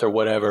 deal with, or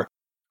whatever.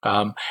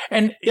 I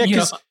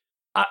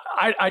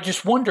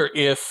just wonder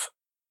if,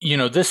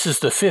 this is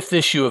the 5th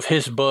issue of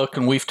his book,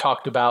 and we've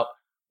talked about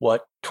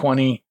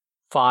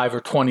 25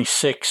 or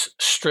 26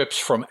 strips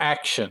from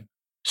Action.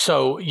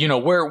 So,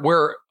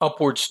 we're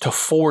upwards to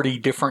 40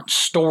 different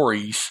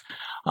stories.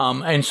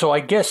 And so I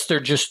guess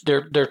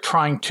they're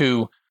trying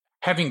to,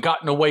 having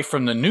gotten away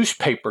from the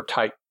newspaper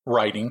type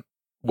writing,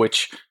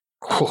 which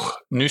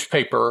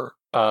newspaper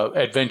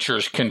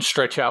adventures can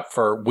stretch out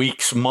for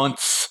weeks,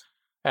 months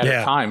at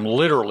a time,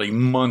 literally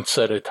months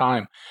at a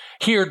time.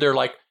 Here, they're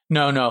like,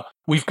 no,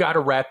 we've got to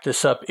wrap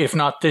this up. If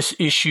not this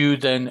issue,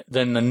 then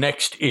the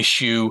next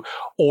issue,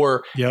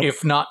 or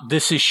if not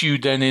this issue,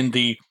 then in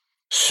the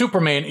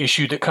Superman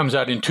issue that comes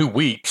out in 2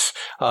 weeks,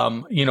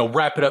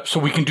 wrap it up so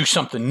we can do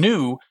something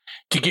new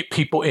to get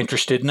people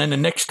interested. And then the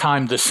next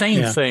time, the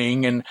same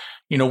thing. And,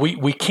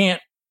 we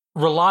can't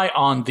rely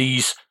on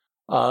these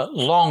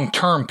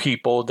long-term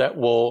people that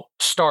will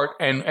start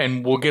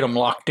and we'll get them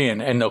locked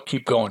in and they'll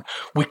keep going.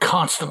 We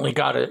constantly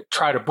got to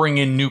try to bring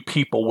in new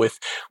people with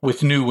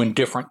new and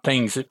different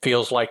things, it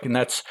feels like. And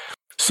that's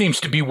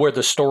seems to be where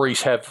the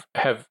stories have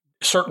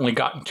certainly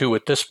gotten to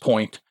at this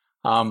point.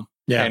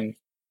 And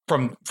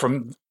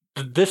from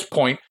this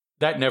point,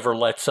 that never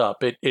lets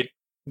up. It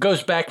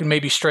goes back and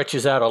maybe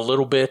stretches out a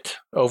little bit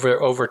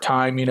over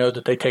time,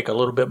 that they take a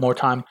little bit more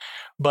time.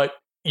 But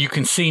you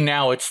can see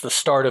now it's the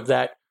start of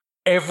that.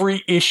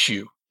 Every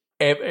issue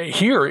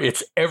here,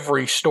 it's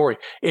every story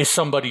is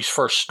somebody's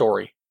first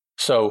story.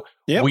 So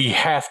we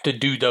have to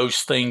do those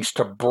things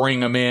to bring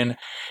them in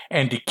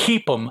and to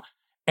keep them.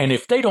 And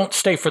if they don't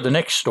stay for the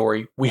next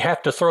story, we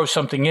have to throw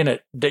something in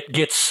it that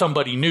gets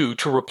somebody new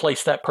to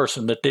replace that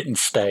person that didn't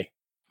stay,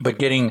 but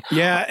getting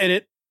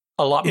a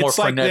lot more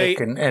frenetic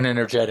and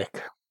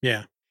energetic.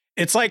 Yeah.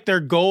 It's like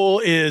their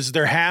goal is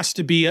there has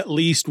to be at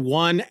least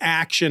one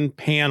action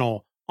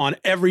panel on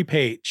every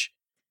page.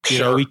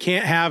 We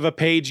can't have a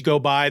page go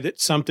by that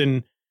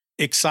something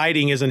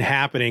exciting isn't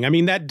happening. I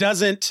mean, that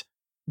doesn't,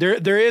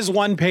 there is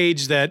one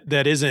page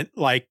that isn't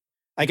like,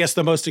 I guess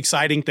the most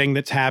exciting thing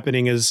that's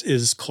happening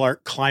is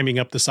Clark climbing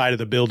up the side of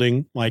the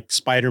building like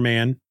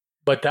Spider-Man.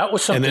 But that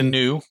was something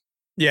new.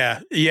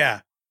 Yeah.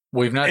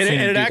 We've not seen him do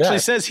that. And it actually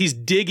says he's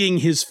digging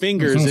his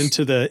fingers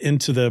into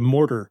the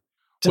mortar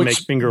to make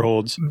finger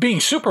holds. Being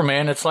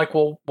Superman, it's like,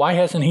 well, why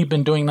hasn't he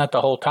been doing that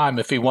the whole time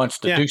if he wants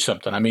to do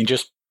something? I mean,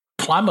 just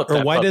climb up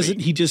that Or why puppy.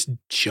 doesn't he just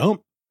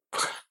jump?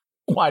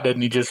 Why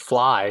doesn't he just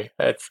fly?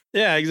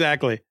 Yeah,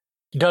 exactly.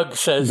 Doug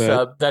says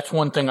that's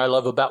one thing I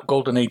love about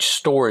Golden Age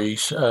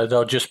stories.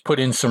 They'll just put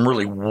in some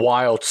really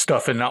wild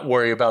stuff and not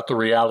worry about the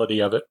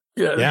reality of it.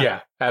 Yeah,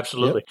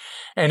 absolutely.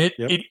 And it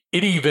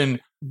even,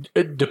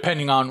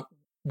 depending on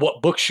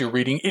what books you're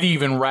reading, it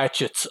even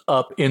ratchets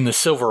up in the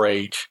Silver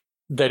Age,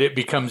 that it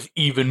becomes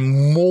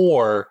even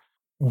more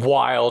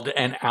wild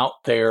and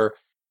out there,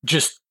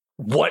 just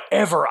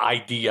whatever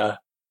idea.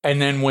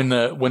 And then when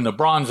the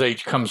Bronze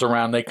Age comes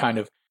around, they kind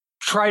of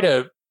try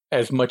to,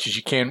 as much as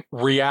you can,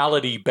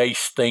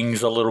 reality-based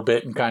things a little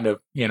bit and kind of,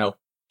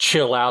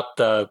 chill out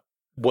the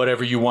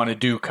whatever you want to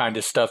do kind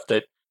of stuff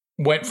that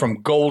went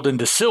from Golden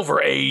to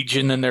Silver Age.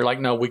 And then they're like,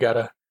 no, we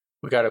gotta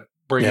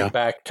bring it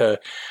back to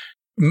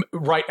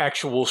write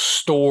actual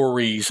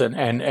stories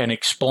and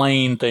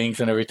explain things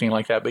and everything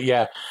like that. But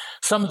yeah,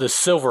 some of the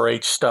Silver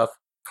Age stuff,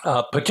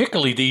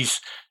 particularly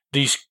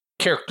these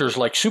characters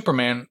like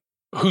Superman,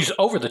 who's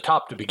over the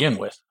top to begin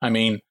with. I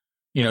mean,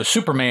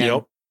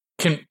 Superman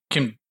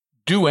can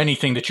do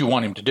anything that you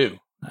want him to do,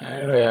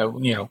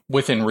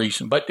 within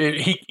reason. But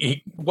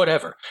he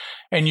whatever,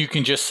 and you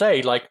can just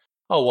say like,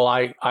 oh well,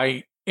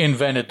 I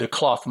invented the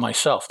cloth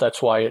myself.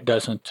 That's why it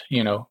doesn't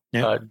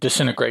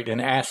disintegrate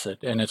in acid.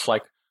 And it's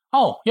like,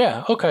 oh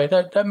yeah, okay,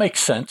 that makes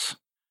sense.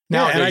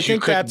 Nowadays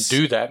you couldn't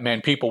do that, man.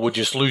 People would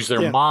just lose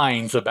their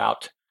minds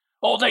about,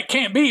 oh, that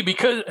can't be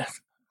because,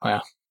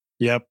 well,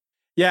 yep,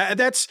 yeah,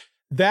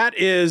 that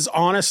is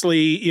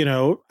honestly,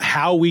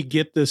 how we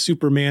get the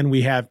Superman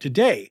we have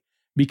today.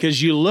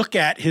 Because you look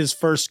at his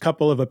first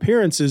couple of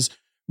appearances,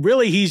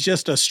 really, he's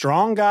just a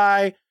strong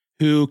guy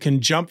who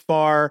can jump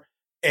far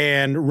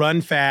and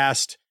run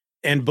fast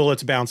and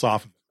bullets bounce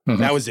off of him.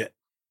 That was it.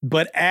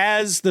 But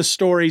as the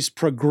stories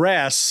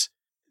progress,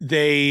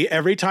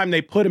 every time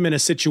they put him in a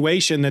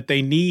situation that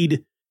they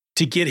need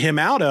to get him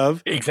out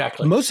of,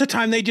 exactly, most of the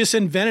time they just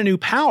invent a new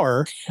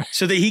power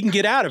so that he can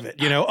get out of it.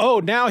 Oh,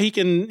 now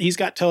he's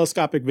got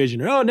telescopic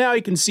vision. Oh, now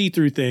he can see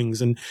through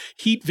things and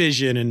heat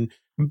vision and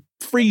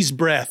freeze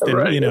breath.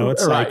 And,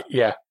 it's like,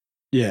 yeah.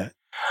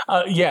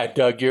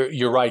 Doug,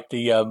 you're right.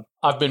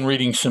 I've been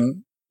reading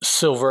some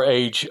Silver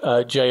Age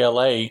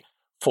JLA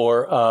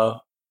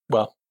for,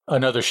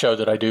 another show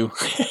that I do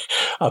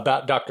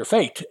about Dr.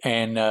 Fate.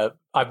 And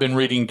I've been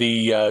reading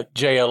the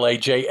JLA,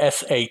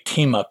 JSA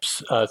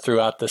team-ups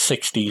throughout the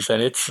 60s.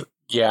 And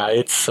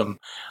it's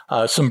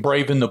some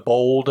Brave and the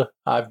Bold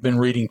I've been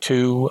reading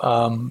too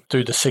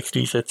through the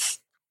 60s. It's,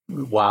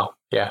 wow,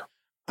 yeah.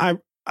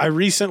 I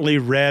recently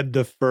read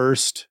the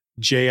first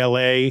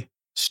JLA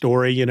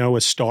story,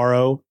 with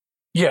Starro.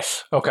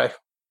 Yes. Okay.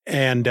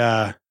 And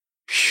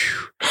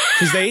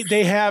because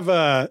they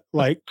have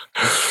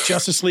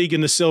Justice League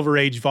in the Silver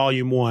Age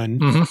Volume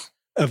 1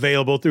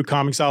 available through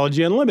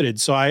Comixology Unlimited.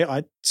 So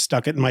I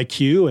stuck it in my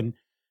queue and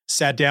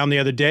sat down the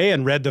other day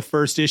and read the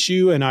first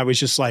issue. And I was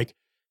just like,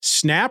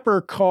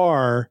 Snapper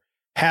Carr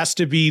has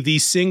to be the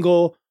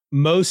single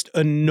most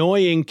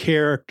annoying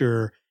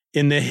character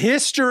in the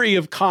history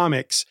of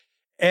comics.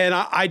 And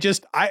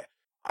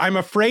I'm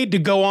afraid to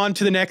go on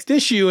to the next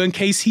issue in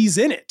case he's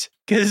in it.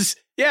 Because,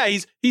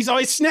 he's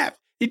always Snap.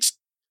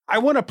 I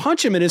want to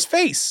punch him in his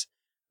face.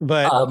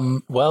 But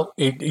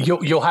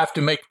you'll have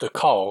to make the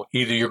call.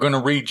 Either you're going to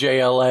read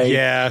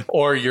JLA,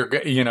 or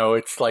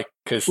it's like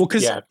because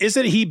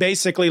isn't he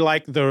basically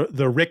like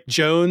the Rick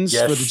Jones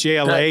with the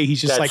JLA?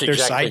 He's just like their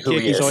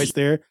sidekick. He's always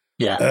there.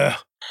 Yeah,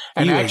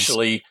 and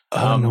actually,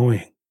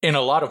 annoying. in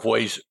a lot of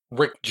ways,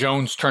 Rick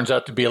Jones turns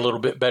out to be a little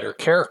bit better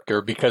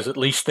character because at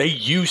least they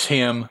use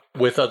him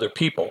with other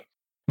people.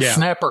 Yeah.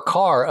 Snapper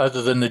Carr,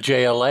 other than the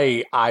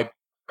JLA, I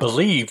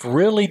believe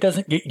really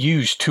doesn't get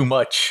used too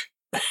much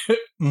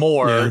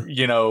more,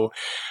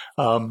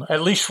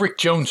 at least Rick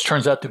Jones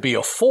turns out to be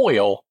a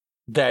foil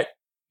that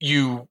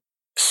you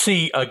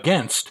see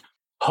against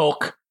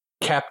Hulk,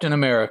 Captain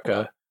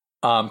America,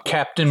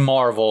 Captain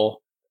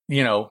Marvel.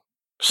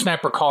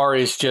 Snapper Carr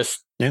is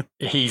just,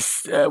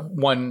 he's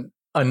one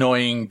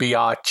annoying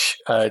biatch.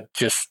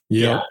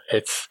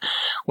 It's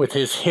with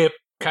his hip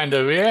kind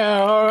of,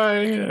 all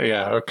right.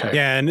 Yeah, okay.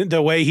 Yeah, and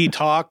the way he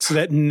talks,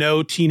 that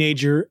no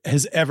teenager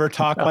has ever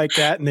talked like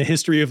that in the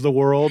history of the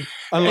world,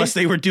 unless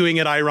they were doing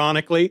it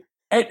ironically.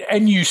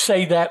 And you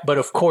say that, but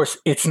of course,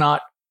 it's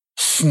not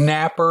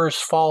Snapper's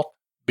fault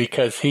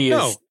because he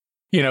is,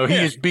 he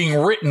is being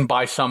written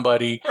by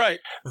somebody. Right.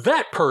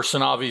 That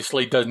person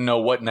obviously doesn't know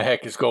what in the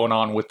heck is going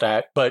on with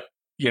that, but,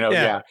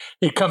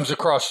 it comes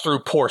across through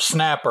poor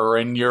Snapper,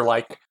 and you're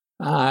like,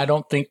 I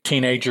don't think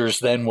teenagers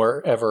then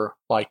were ever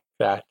like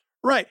that.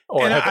 Right.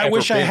 And I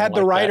wish I had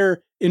the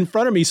writer in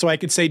front of me so I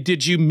could say,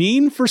 did you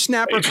mean for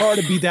Snapper Carr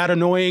to be that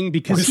annoying?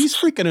 Because he's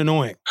freaking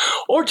annoying.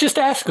 Or just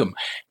ask him,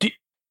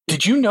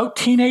 did you know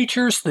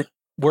teenagers that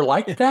were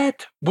like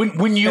that?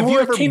 When you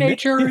were a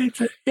teenager?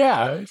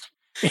 Yeah.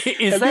 Have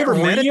you ever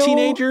met a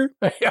teenager?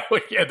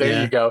 Yeah,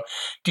 there you go.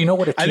 Do you know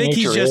what a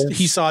teenager is?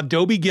 He saw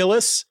Dobie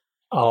Gillis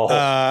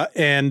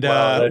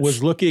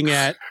was looking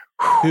at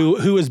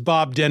who is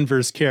Bob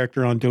Denver's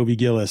character on Dobie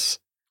Gillis.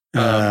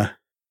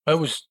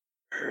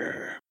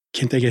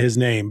 Can't think of his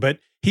name, but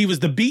he was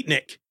the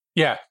beatnik.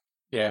 Yeah.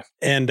 Yeah.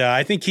 And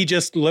I think he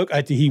just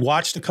he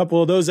watched a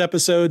couple of those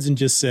episodes and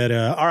just said,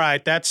 all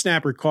right, that's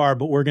Snapper Carr,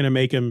 but we're going to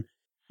make him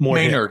more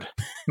Maynard.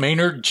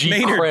 Maynard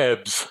G.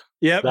 Krebs.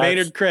 Yep.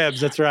 Maynard Krebs.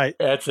 That's right.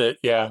 That's it.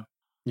 Yeah.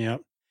 Yeah.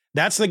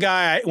 That's the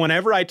guy.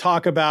 Whenever I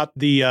talk about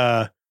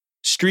the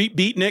street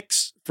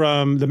beatniks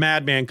from the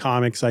Madman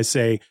comics, I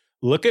say,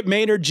 look at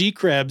Maynard G.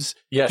 Krebs.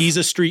 Yes. He's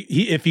a street.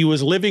 If he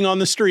was living on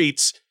the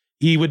streets,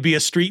 he would be a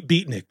street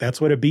beatnik.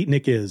 That's what a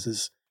beatnik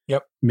is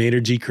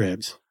Maynard G.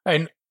 Krebs.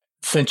 And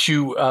since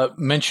you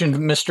mentioned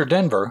Mr.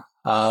 Denver,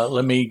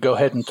 let me go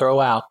ahead and throw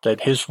out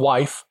that his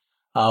wife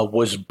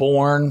was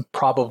born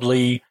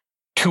probably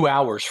 2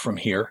 hours from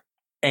here.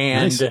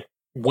 And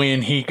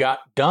when he got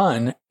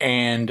done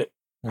and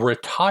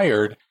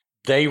retired,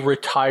 they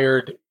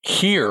retired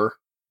here,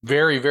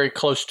 very, very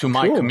close to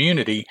my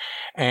community.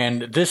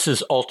 And this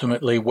is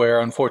ultimately where,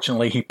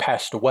 unfortunately, he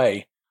passed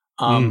away.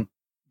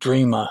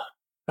 Dreama.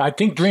 I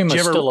think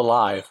Dreama's still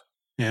alive.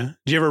 Yeah.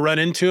 Did you ever run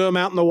into him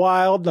out in the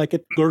wild, like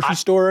at the grocery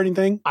store or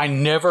anything? I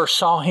never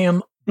saw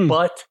him,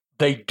 but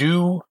they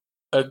do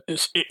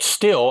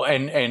still,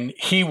 and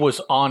he was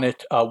on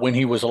it when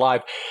he was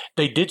alive.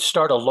 They did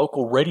start a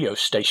local radio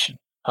station,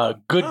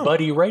 Good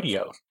Buddy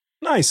Radio.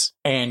 Nice.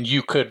 And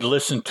you could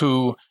listen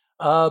to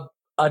a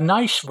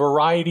nice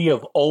variety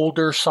of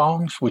older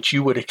songs, which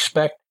you would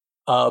expect.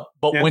 But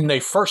when they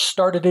first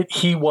started it,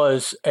 he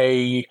was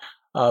an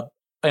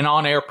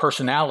on-air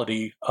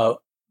personality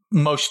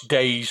most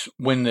days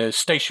when the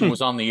station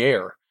was on the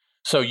air.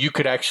 So you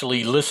could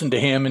actually listen to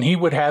him, and he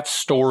would have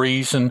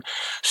stories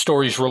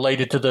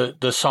related to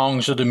the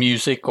songs or the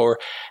music, or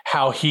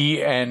how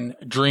he and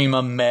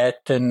Dreama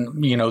met,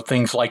 and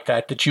things like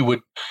that you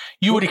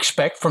would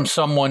expect from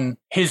someone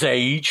his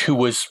age who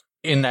was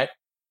in that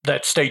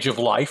stage of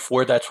life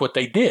where that's what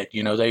they did.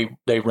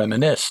 They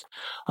reminisced.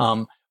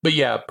 But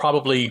yeah,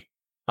 probably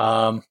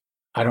I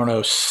don't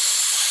know,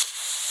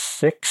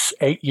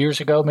 6-8 years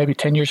ago, maybe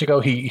 10 years ago,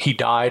 he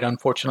died,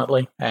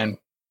 unfortunately. And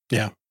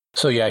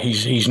so yeah,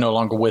 he's no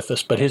longer with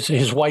us, but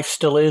his wife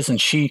still is,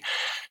 and she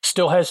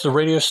still has the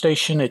radio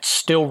station. It's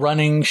still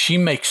running. She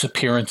makes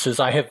appearances.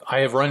 I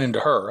have run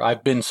into her.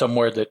 I've been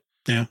somewhere that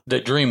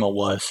Dreama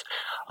was.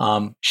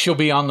 She'll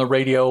be on the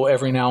radio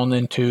every now and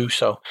then too.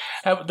 So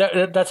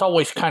that's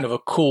always kind of a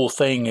cool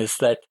thing, is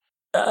that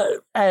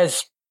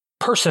as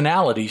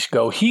personalities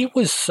go, he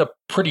was a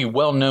pretty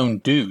well-known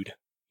dude.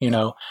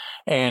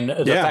 And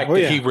the fact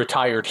that he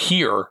retired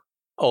here,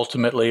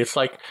 ultimately, it's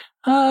like,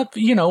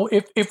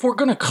 if we're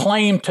going to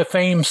claim to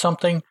fame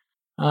something,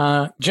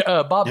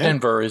 Bob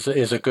Denver is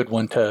a good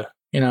one to,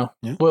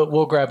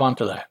 we'll grab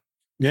onto that.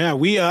 Yeah.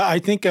 I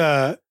think,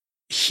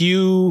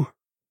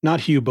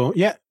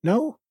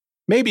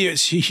 maybe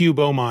it's Hugh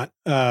Beaumont,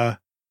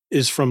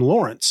 is from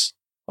Lawrence.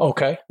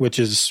 Okay. Which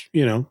is,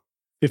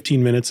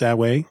 15 minutes that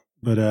way.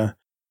 But,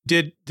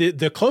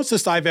 the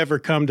closest I've ever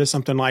come to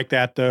something like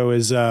that, though,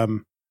 is,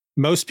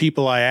 most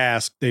people I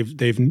ask,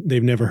 they've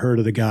never heard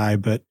of the guy,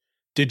 but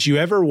did you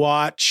ever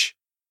watch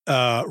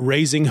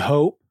Raising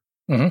Hope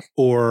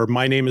or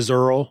My Name is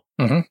Earl?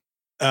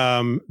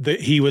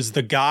 He was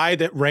the guy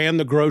that ran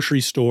the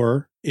grocery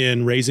store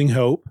in Raising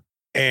Hope,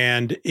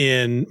 and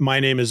in My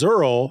Name is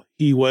Earl,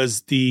 he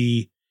was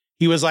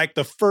like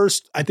the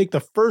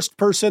first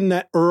person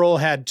that Earl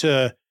had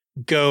to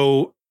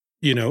go,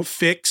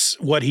 fix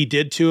what he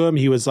did to him.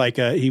 He was like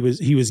he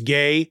was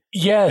gay.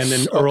 Yes. And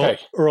then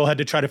Earl had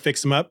to try to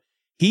fix him up.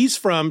 He's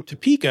from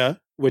Topeka,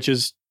 which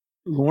is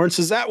Lawrence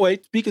is that way.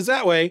 Topeka's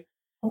that way.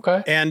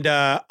 Okay. And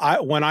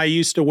when I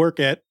used to work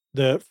at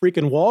the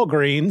freaking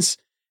Walgreens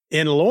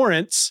in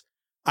Lawrence,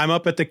 I'm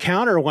up at the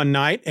counter one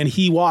night and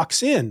he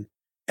walks in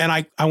and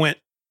I went,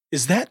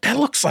 is that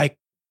looks like,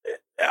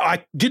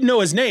 I didn't know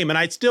his name. And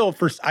I still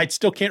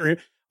can't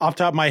remember off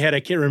the top of my head.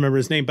 I can't remember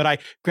his name, but I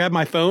grabbed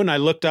my phone. I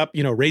looked up,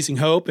 Raising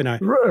Hope and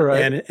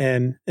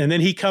and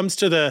then he comes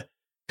to the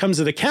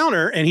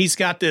counter and he's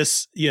got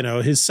this,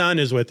 his son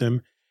is with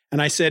him.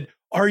 And I said,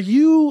 are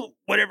you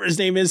whatever his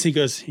name is? He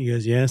goes,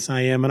 yes,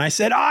 I am. And I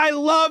said, I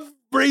love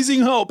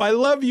Raising Hope. I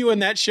love you in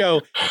that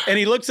show. And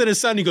he looks at his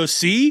son. He goes,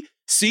 see,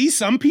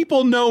 some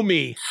people know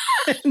me.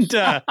 And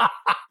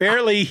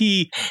apparently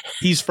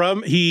he's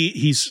from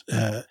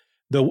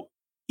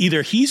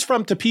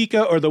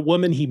Topeka or the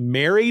woman he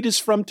married is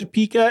from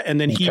Topeka. And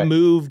then he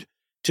moved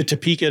to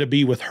Topeka to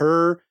be with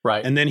her.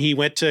 Right. And then he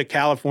went to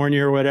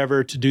California or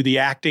whatever to do the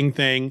acting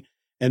thing.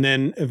 And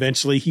then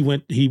eventually he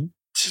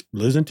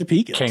lives in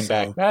Topeka. Came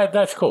back.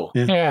 That's cool.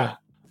 Yeah.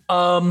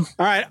 All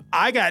right.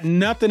 I got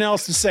nothing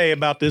else to say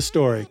about this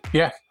story.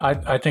 Yeah,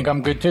 I think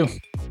I'm good too.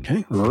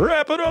 Okay.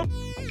 Wrap it up.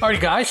 All right,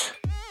 guys.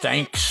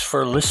 Thanks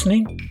for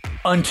listening.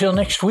 Until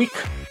next week,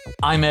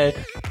 I'm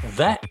Ed.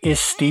 That is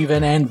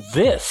Steven. And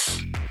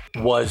this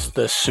was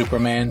the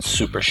Superman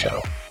Super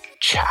Show.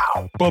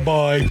 Ciao.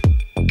 Bye-bye.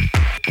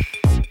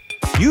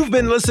 You've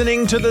been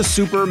listening to the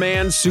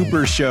Superman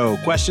Super Show.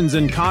 Questions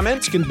and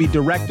comments can be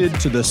directed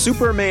to the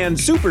Superman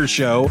Super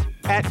Show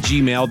at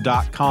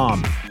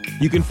gmail.com.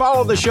 You can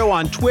follow the show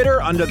on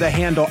Twitter under the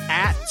handle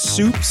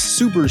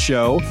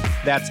 @SoupsSuperShow.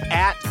 That's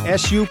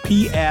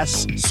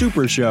 @SUPS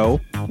Super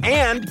Show.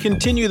 And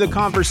continue the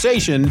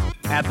conversation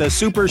at the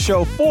Super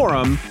Show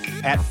Forum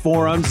at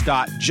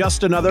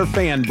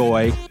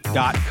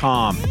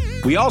forums.justanotherfanboy.com.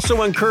 We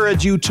also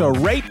encourage you to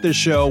rate the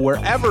show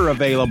wherever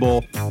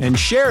available and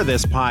share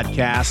this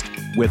podcast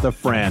with a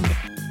friend.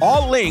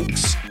 All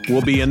links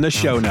will be in the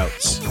show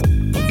notes.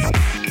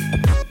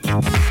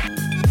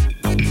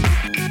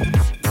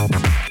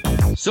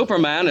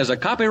 Superman is a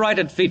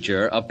copyrighted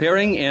feature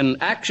appearing in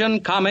Action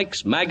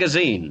Comics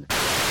magazine.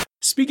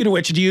 Speaking of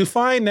which, do you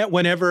find that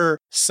whenever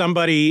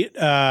somebody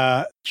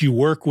you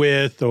work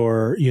with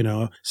or,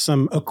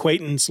 some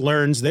acquaintance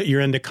learns that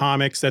you're into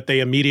comics, that they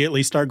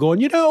immediately start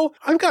going,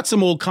 I've got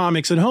some old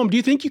comics at home. Do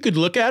you think you could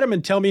look at them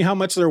and tell me how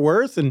much they're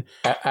worth? And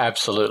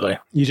absolutely.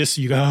 You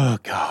go, oh,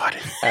 God.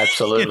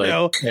 Absolutely.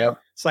 Yep.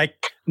 It's like,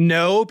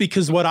 no,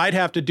 because what I'd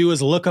have to do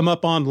is look them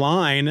up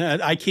online.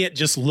 I can't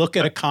just look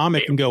at a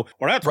comic and go,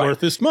 well, that's worth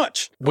this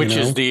much. Which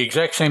is the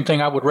exact same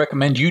thing I would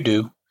recommend you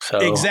do. So.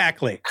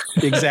 Exactly.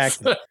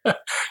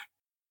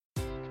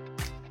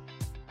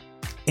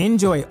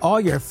 Enjoy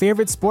all your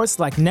favorite sports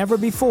like never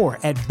before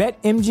at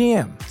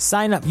BetMGM.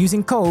 Sign up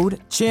using code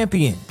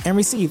CHAMPION and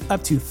receive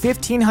up to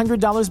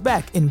 $1,500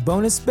 back in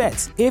bonus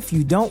bets if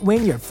you don't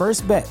win your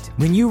first bet.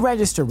 When you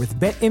register with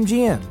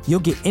BetMGM, you'll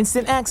get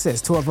instant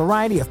access to a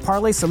variety of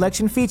parlay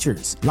selection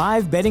features,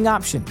 live betting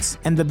options,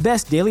 and the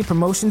best daily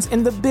promotions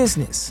in the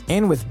business.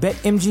 And with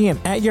BetMGM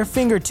at your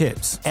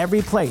fingertips,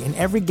 every play and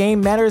every game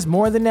matters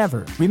more than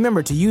ever.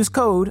 Remember to use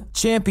code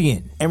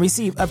CHAMPION and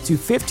receive up to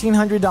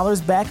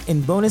 $1,500 back in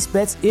bonus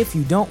bets if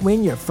you don't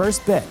win your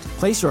first bet.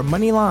 Place your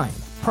money line,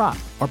 prop,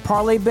 or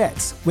parlay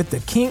bets with the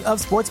king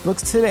of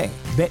sportsbooks today.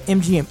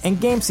 BetMGM and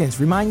GameSense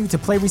remind you to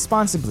play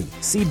responsibly.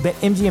 See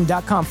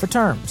BetMGM.com for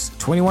terms.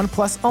 21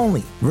 plus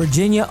only.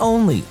 Virginia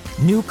only.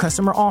 New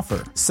customer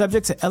offer.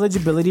 Subject to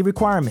eligibility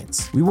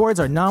requirements. Rewards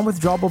are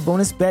non-withdrawable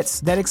bonus bets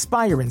that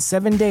expire in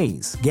 7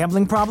 days.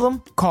 Gambling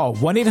problem? Call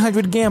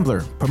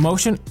 1-800-GAMBLER.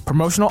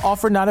 Promotional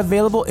offer not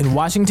available in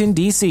Washington,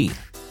 D.C.